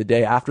whiskey the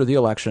day after the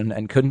election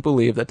and couldn't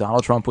believe that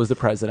Donald Trump was the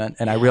president,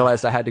 and I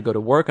realized I had to go to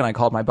work, and I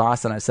called my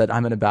boss and I said,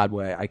 I'm in a bad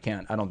way. I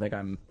don't think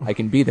I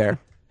can be there.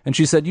 And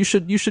she said, you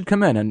should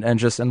come in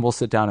and we'll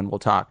sit down and we'll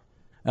talk.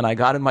 And I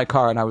got in my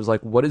car and I was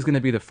like, what is going to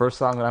be the first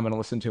song that I'm going to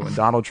listen to in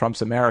Donald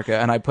Trump's America?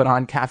 And I put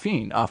on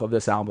Caffeine off of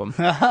this album.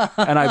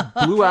 And I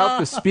blew out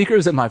the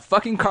speakers in my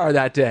fucking car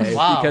that day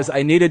because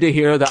I needed to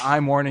hear the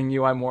I'm warning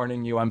you,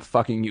 I'm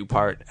fucking you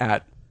part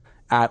at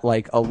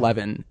like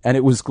 11. And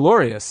it was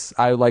glorious.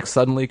 I like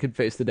suddenly could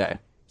face the day.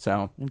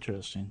 So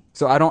interesting.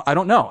 So I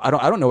don't know. I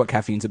don't know what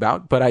Caffeine's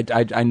about, but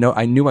I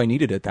knew I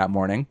needed it that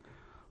morning.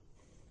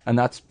 And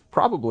that's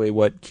probably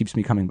what keeps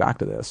me coming back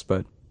to this,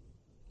 but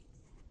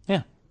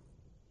yeah.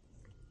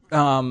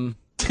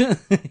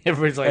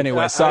 Everybody's like,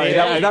 anyway, sorry.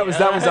 That was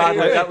odd.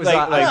 That was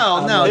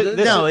odd.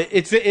 No.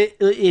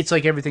 It's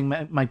like everything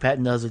Mike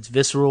Patton does. It's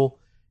visceral.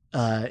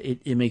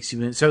 It makes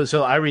you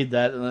so. I read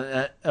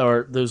that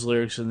or those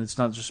lyrics, and it's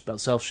not just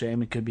about self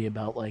shame. It could be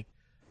about like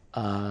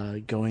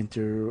going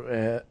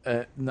through.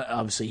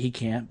 Obviously, he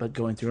can't, but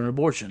going through an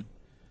abortion.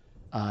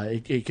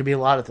 It could be a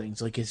lot of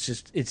things. Like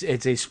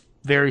it's a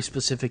very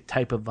specific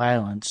type of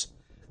violence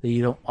that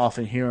you don't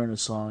often hear in a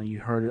song. You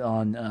heard it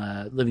on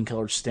Living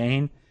Colour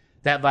Stain.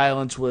 That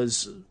violence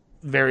was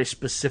very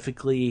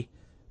specifically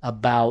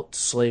about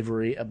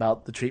slavery,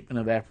 about the treatment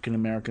of African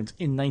Americans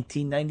in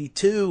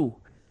 1992.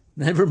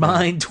 Never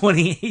mind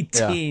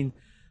 2018.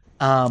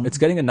 Yeah. It's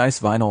getting a nice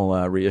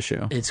vinyl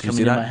reissue. It's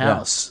coming to my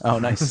house. Yeah. Oh,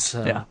 nice.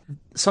 So, yeah.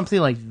 Something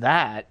like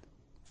that,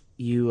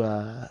 you...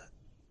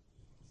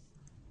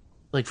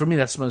 like, for me,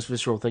 that's the most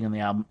visceral thing on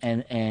the album.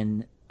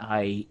 And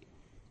I...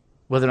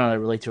 Whether or not I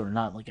relate to it or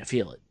not, like, I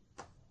feel it.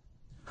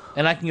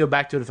 And I can go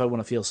back to it if I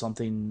want to feel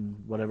something,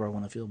 whatever I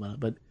want to feel about it.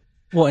 But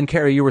well, and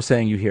Carrie, you were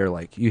saying you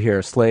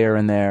hear Slayer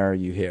in there.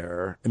 You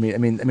hear, I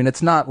mean,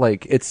 it's not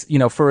like it's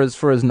for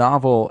as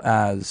novel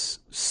as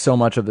so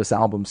much of this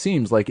album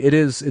seems like it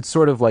is. It's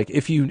sort of like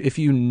if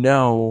you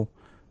know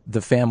the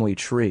family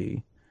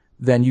tree,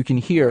 then you can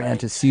hear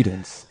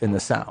antecedents in the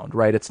sound,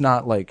 right? It's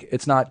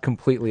not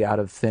completely out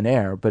of thin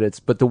air,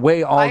 but the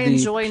way all the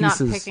pieces. I enjoy not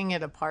picking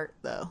it apart,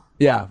 though.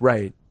 Yeah,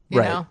 right.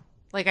 You know?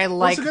 Like I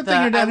like. It's a good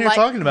thing you're down here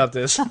talking about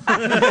this. We've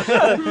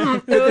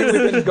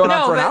been going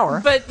on for an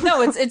hour. But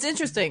no, it's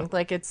interesting.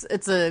 Like it's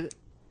a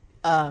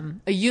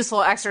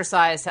useful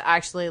exercise to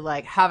actually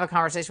like have a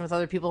conversation with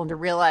other people and to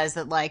realize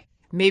that like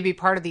maybe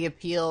part of the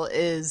appeal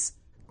is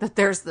that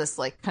there's this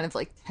like kind of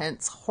like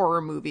tense horror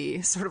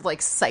movie sort of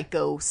like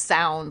psycho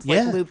sound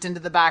like looped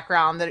into the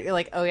background that you're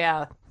like, oh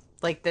yeah.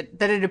 Like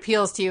that it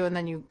appeals to you, and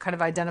then you kind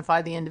of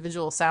identify the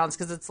individual sounds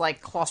because it's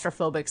like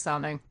claustrophobic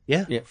sounding.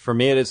 Yeah. For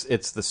me,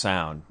 it's the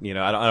sound.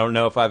 I don't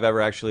know if I've ever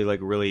actually like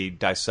really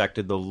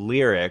dissected the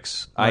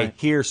lyrics. Right. I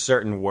hear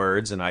certain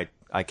words, and I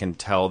can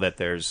tell that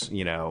there's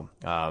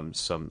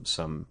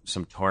some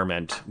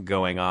torment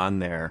going on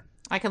there.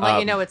 I can let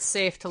you know it's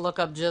safe to look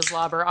up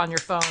Jizzlobber on your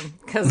phone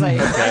because I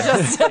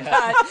just did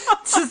that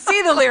to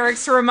see the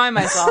lyrics to remind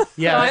myself.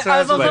 Yeah, so I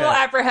was a little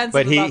apprehensive.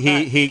 But about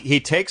that. he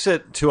takes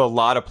it to a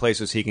lot of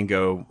places he can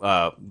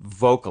go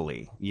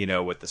vocally,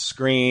 with the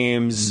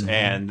screams,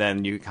 and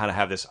then you kind of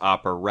have this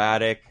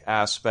operatic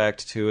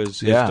aspect to his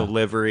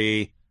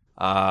delivery.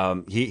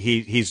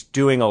 He's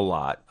doing a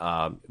lot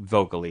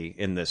vocally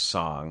in this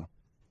song.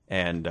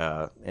 And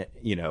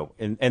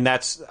and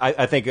that's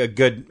I think a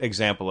good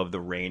example of the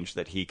range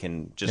that he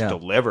can just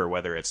deliver,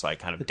 whether it's like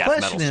kind of death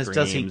metal screams. The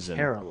question is, does he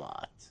care a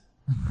lot?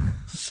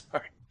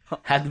 Sorry,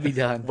 had to be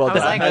done. Well, I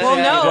was like,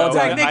 no,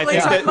 technically,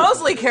 Chuck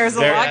Mosley cares a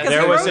lot.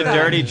 There was a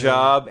dirty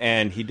job,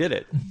 and he did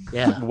it.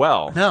 Yeah,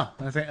 well. No,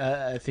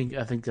 I think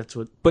that's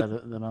what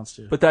that amounts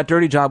to. But that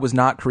dirty job was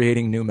not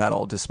creating new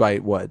metal,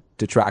 despite what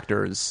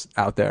detractors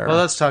out there. Well,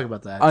 let's talk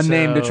about that.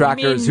 Unnamed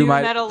detractors who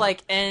might metal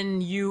like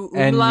NU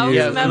umlaut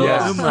metal.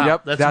 Yeah.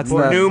 Yep, that's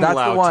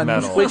the one.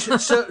 Metal. Which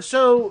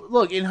so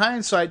look, in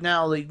hindsight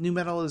now, like new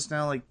metal is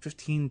now like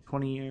 15,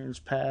 20 years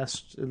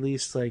past at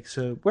least. Like,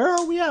 so where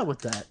are we at with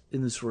that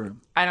in this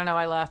room? I don't know.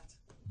 I left.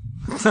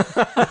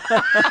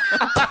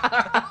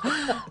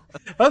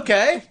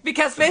 Okay.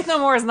 Because Faith No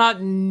More is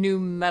not new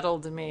metal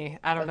to me.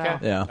 I don't know.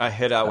 Yeah. I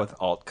hid out with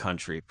alt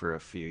country for a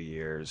few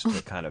years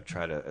to kind of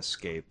try to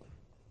escape.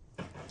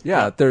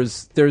 Yeah,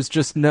 there's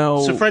just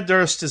no. So Fred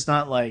Durst is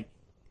not like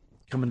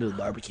coming to the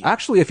barbecue.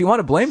 Actually, if you want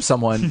to blame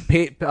someone,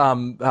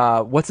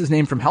 what's his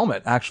name from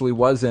Helmet actually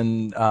was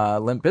in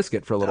Limp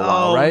Bizkit for a little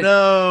while, right?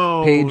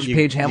 No,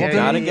 Page Hamilton.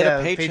 Gotta get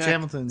a paycheck. Page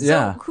Hamilton.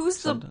 Yeah. So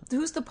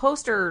who's the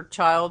poster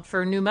child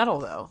for new metal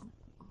though?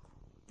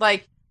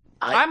 Like,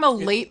 I'm a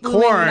late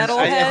blooming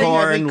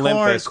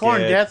metalhead.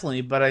 Korn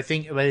definitely, but I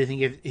think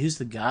if who's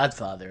the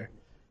Godfather,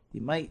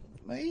 you might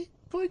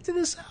point to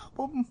this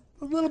album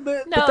a little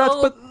bit. No,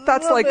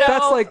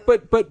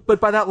 but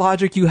by that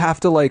logic, you have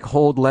to like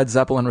hold Led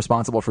Zeppelin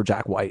responsible for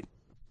Jack White.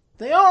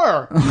 They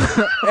are.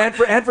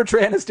 and for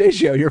Trey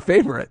Anastasio, your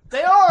favorite.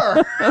 They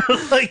are.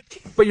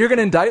 But you're going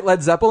to indict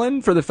Led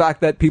Zeppelin for the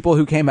fact that people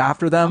who came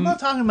after them. I'm not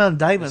talking about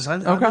indictments.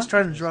 I'm just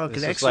trying to draw a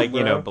connection. It's like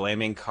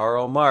blaming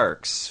Karl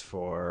Marx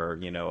for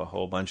a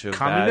whole bunch of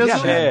communism.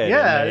 Bad shit.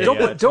 Yeah, in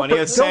the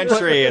 20th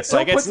century. It's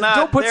like it's not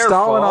don't put their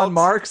Stalin fault. on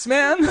Marx,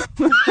 man.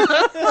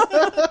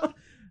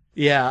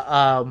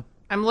 Yeah.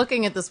 I'm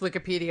looking at this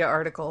Wikipedia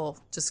article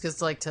just because,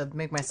 to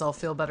make myself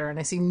feel better, and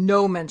I see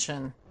no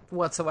mention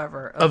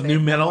whatsoever of new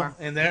metal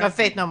in there. Of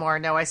Faith No More.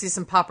 No, I see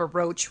some Papa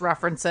Roach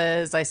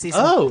references. I see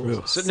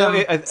some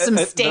some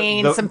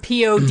Stain, some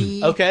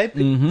POD. Okay,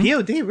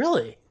 POD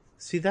really.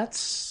 See,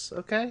 that's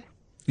okay.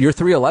 Your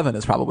 311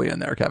 is probably in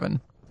there, Kevin.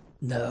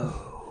 No.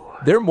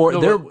 They're more.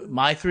 They're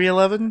my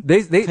 311.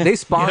 They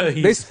spawned.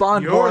 They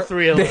spawned your more.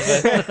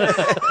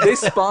 311. They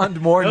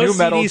spawned more new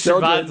metal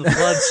children. Survived the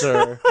flood,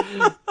 sir.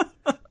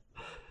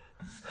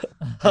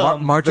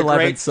 March 11th. The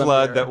great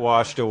flood that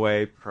washed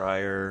away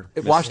prior.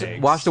 It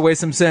washed away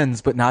some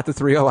sins, but not the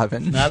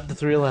 311. Not the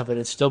 311.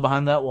 It's still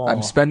behind that wall.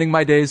 I'm spending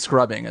my days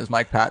scrubbing, as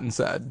Mike Patton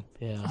said.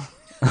 Yeah.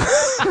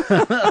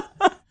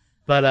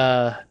 But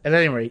at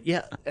any rate,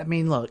 yeah. I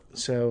mean, look.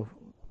 So,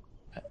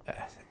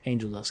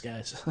 Angel Dust,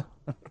 guys.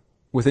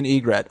 With an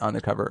egret on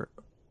the cover.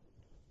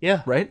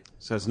 Yeah. Right?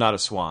 So it's not a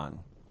swan.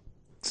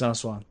 It's not a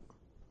swan.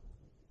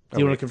 Do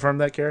you want to confirm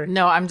that, Carrie?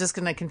 No, I'm just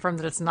going to confirm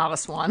that it's not a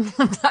swan.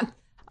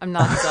 I'm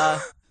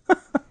not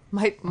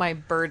my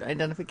bird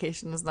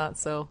identification is not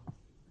so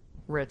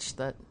rich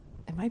that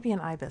it might be an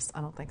ibis.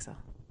 I don't think so.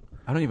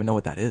 I don't even know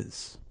what that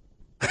is.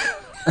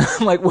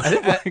 Like, what?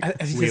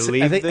 We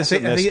leave this a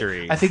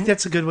mystery. I think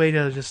that's a good way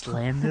to just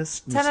land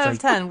this. 10 out of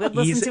 10. We'd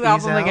listen to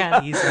album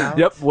again. He's out.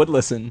 Yep, would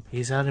listen.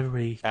 He's out,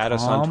 everybody. Add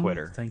us on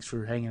Twitter. Thanks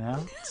for hanging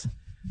out.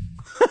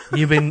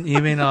 You've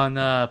been on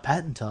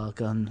Patent Talk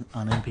on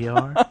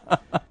NPR.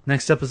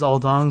 Next up is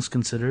All Dongs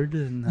Considered,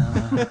 and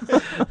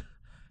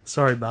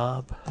sorry,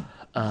 Bob.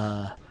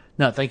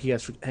 No, thank you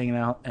guys for hanging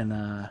out.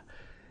 And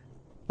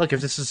look,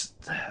 if this is,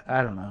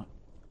 I don't know,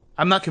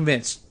 I'm not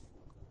convinced,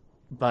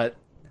 but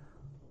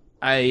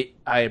I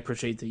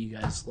appreciate that you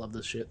guys love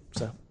this shit.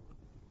 So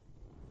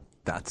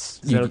is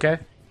that okay?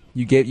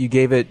 You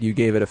gave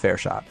it a fair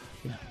shot.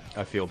 Yeah.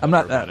 I feel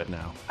better about it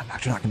now. I'm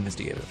actually not convinced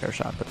you gave it a fair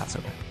shot, but that's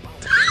okay.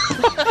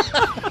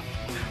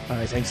 All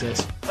right, thanks,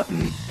 guys.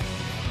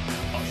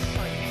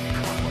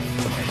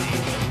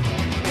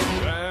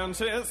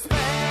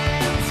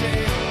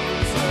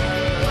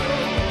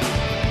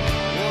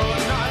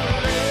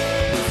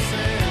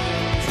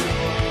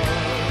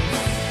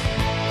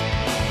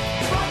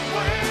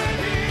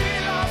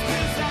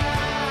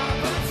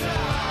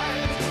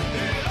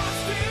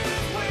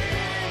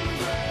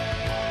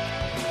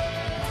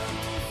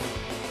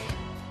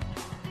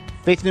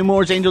 Faith No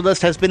More's Angel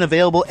Dust has been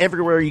available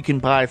everywhere you can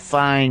buy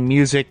fine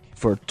music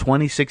for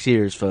 26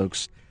 years,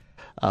 folks.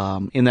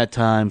 In that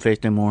time,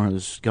 Faith No More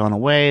has gone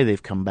away.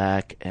 They've come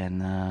back,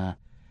 and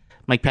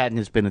Mike Patton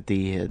has been at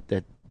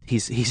that.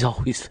 He's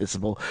always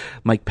visible.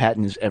 Mike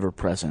Patton is ever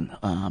present.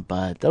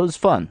 But that was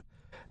fun.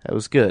 That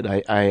was good.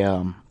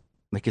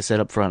 Like I said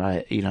up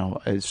front,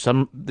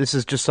 this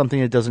is just something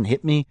that doesn't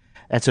hit me.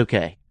 That's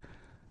okay.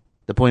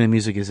 The point of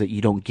music is that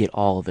you don't get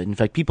all of it. In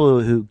fact,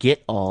 people who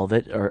get all of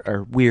it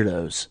are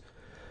weirdos.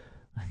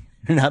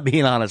 They're not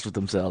being honest with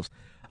themselves.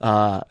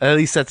 At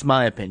least that's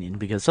my opinion,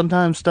 because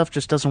sometimes stuff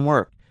just doesn't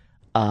work.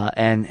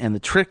 And the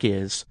trick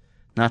is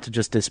not to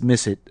just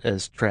dismiss it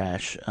as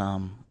trash,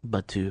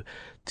 but to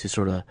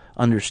sort of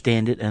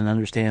understand it and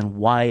understand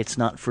why it's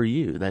not for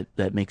you.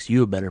 That makes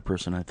you a better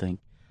person, I think.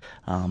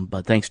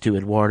 But thanks to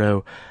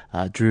Eduardo,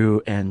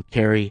 Drew, and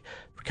Carrie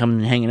for coming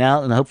and hanging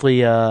out, and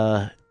hopefully,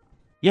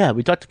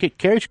 we talked to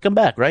Carrie. Should come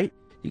back, right?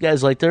 You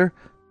guys liked her.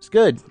 It's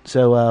good.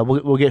 So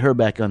we'll get her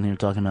back on here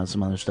talking about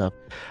some other stuff.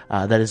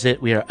 That is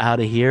it. We are out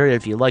of here.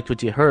 If you liked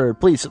what you heard,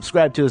 please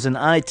subscribe to us in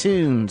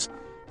iTunes.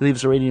 Leave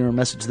us a rating or a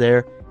message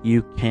there.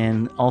 You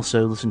can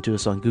also listen to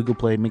us on Google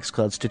Play,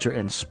 Mixcloud, Stitcher,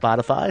 and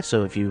Spotify.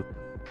 So if you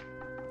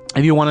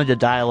wanted to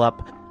dial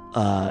up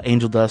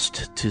Angel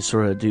Dust to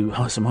sort of do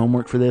some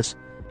homework for this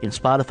in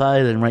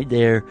Spotify, then right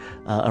there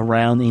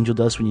around Angel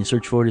Dust, when you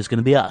search for it, is going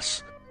to be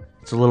us.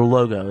 It's a little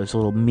logo. It's a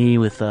little me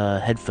with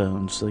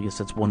headphones. So I guess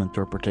that's one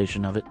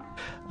interpretation of it.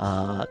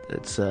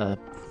 It's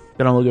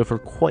been on logo for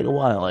quite a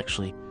while,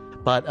 actually.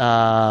 But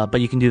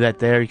you can do that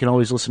there. You can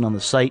always listen on the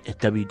site at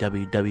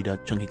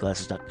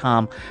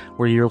www.chunkyglasses.com,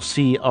 where you'll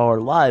see our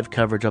live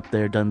coverage up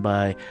there done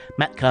by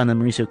Matt Condon,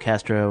 Mauricio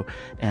Castro,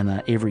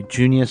 and Avery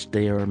Junius.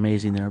 They are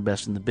amazing. They're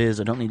best in the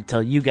biz. I don't need to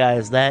tell you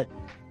guys that.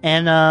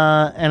 And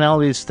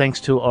always thanks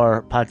to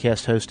our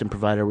podcast host and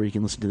provider, where you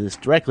can listen to this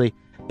directly,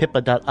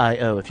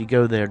 Pippa.io. If you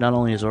go there, not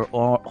only is our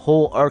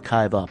whole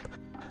archive up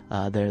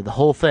there, the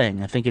whole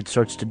thing. I think it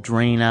starts to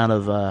drain out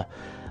of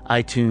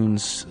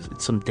iTunes.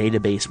 It's some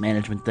database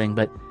management thing,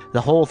 but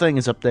the whole thing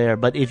is up there.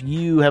 But if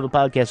you have a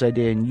podcast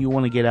idea and you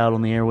want to get out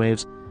on the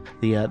airwaves,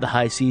 the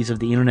high seas of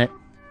the internet,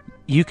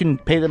 you can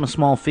pay them a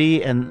small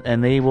fee,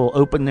 and they will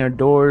open their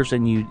doors,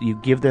 and you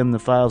give them the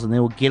files, and they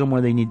will get them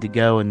where they need to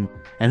go. And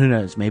who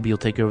knows, maybe you'll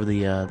take over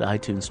the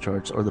iTunes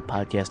charts or the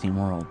podcasting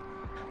world.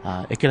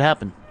 It could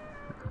happen.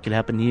 It could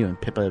happen to you, and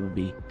Pippa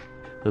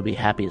would be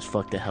happy as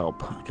fuck to help,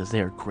 because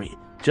they are great.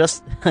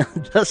 Just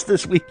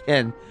this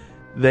weekend,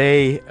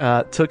 they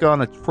took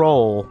on a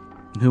troll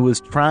who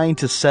was trying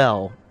to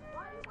sell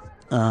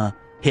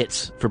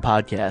hits for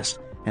podcasts,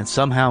 and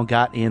somehow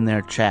got in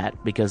their chat,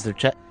 because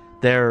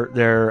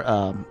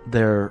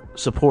their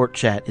support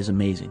chat is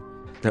amazing.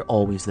 They're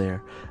always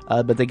there.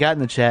 But they got in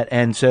the chat,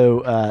 and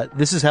so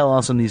this is how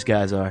awesome these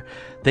guys are.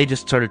 They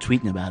just started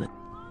tweeting about it,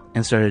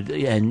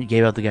 and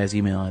gave out the guy's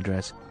email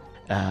address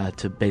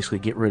to basically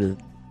get rid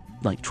of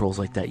trolls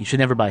like that. You should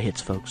never buy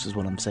hits, folks, is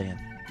what I'm saying.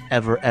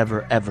 Ever,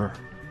 ever, ever.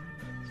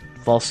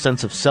 False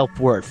sense of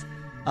self-worth.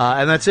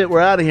 And that's it.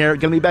 We're out of here.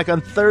 Going to be back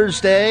on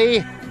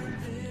Thursday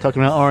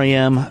talking about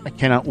REM. I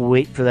cannot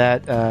wait for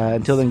that.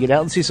 Until then, get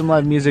out and see some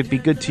live music. Be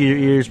good to your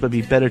ears, but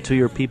be better to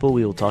your people.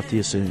 We will talk to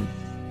you soon.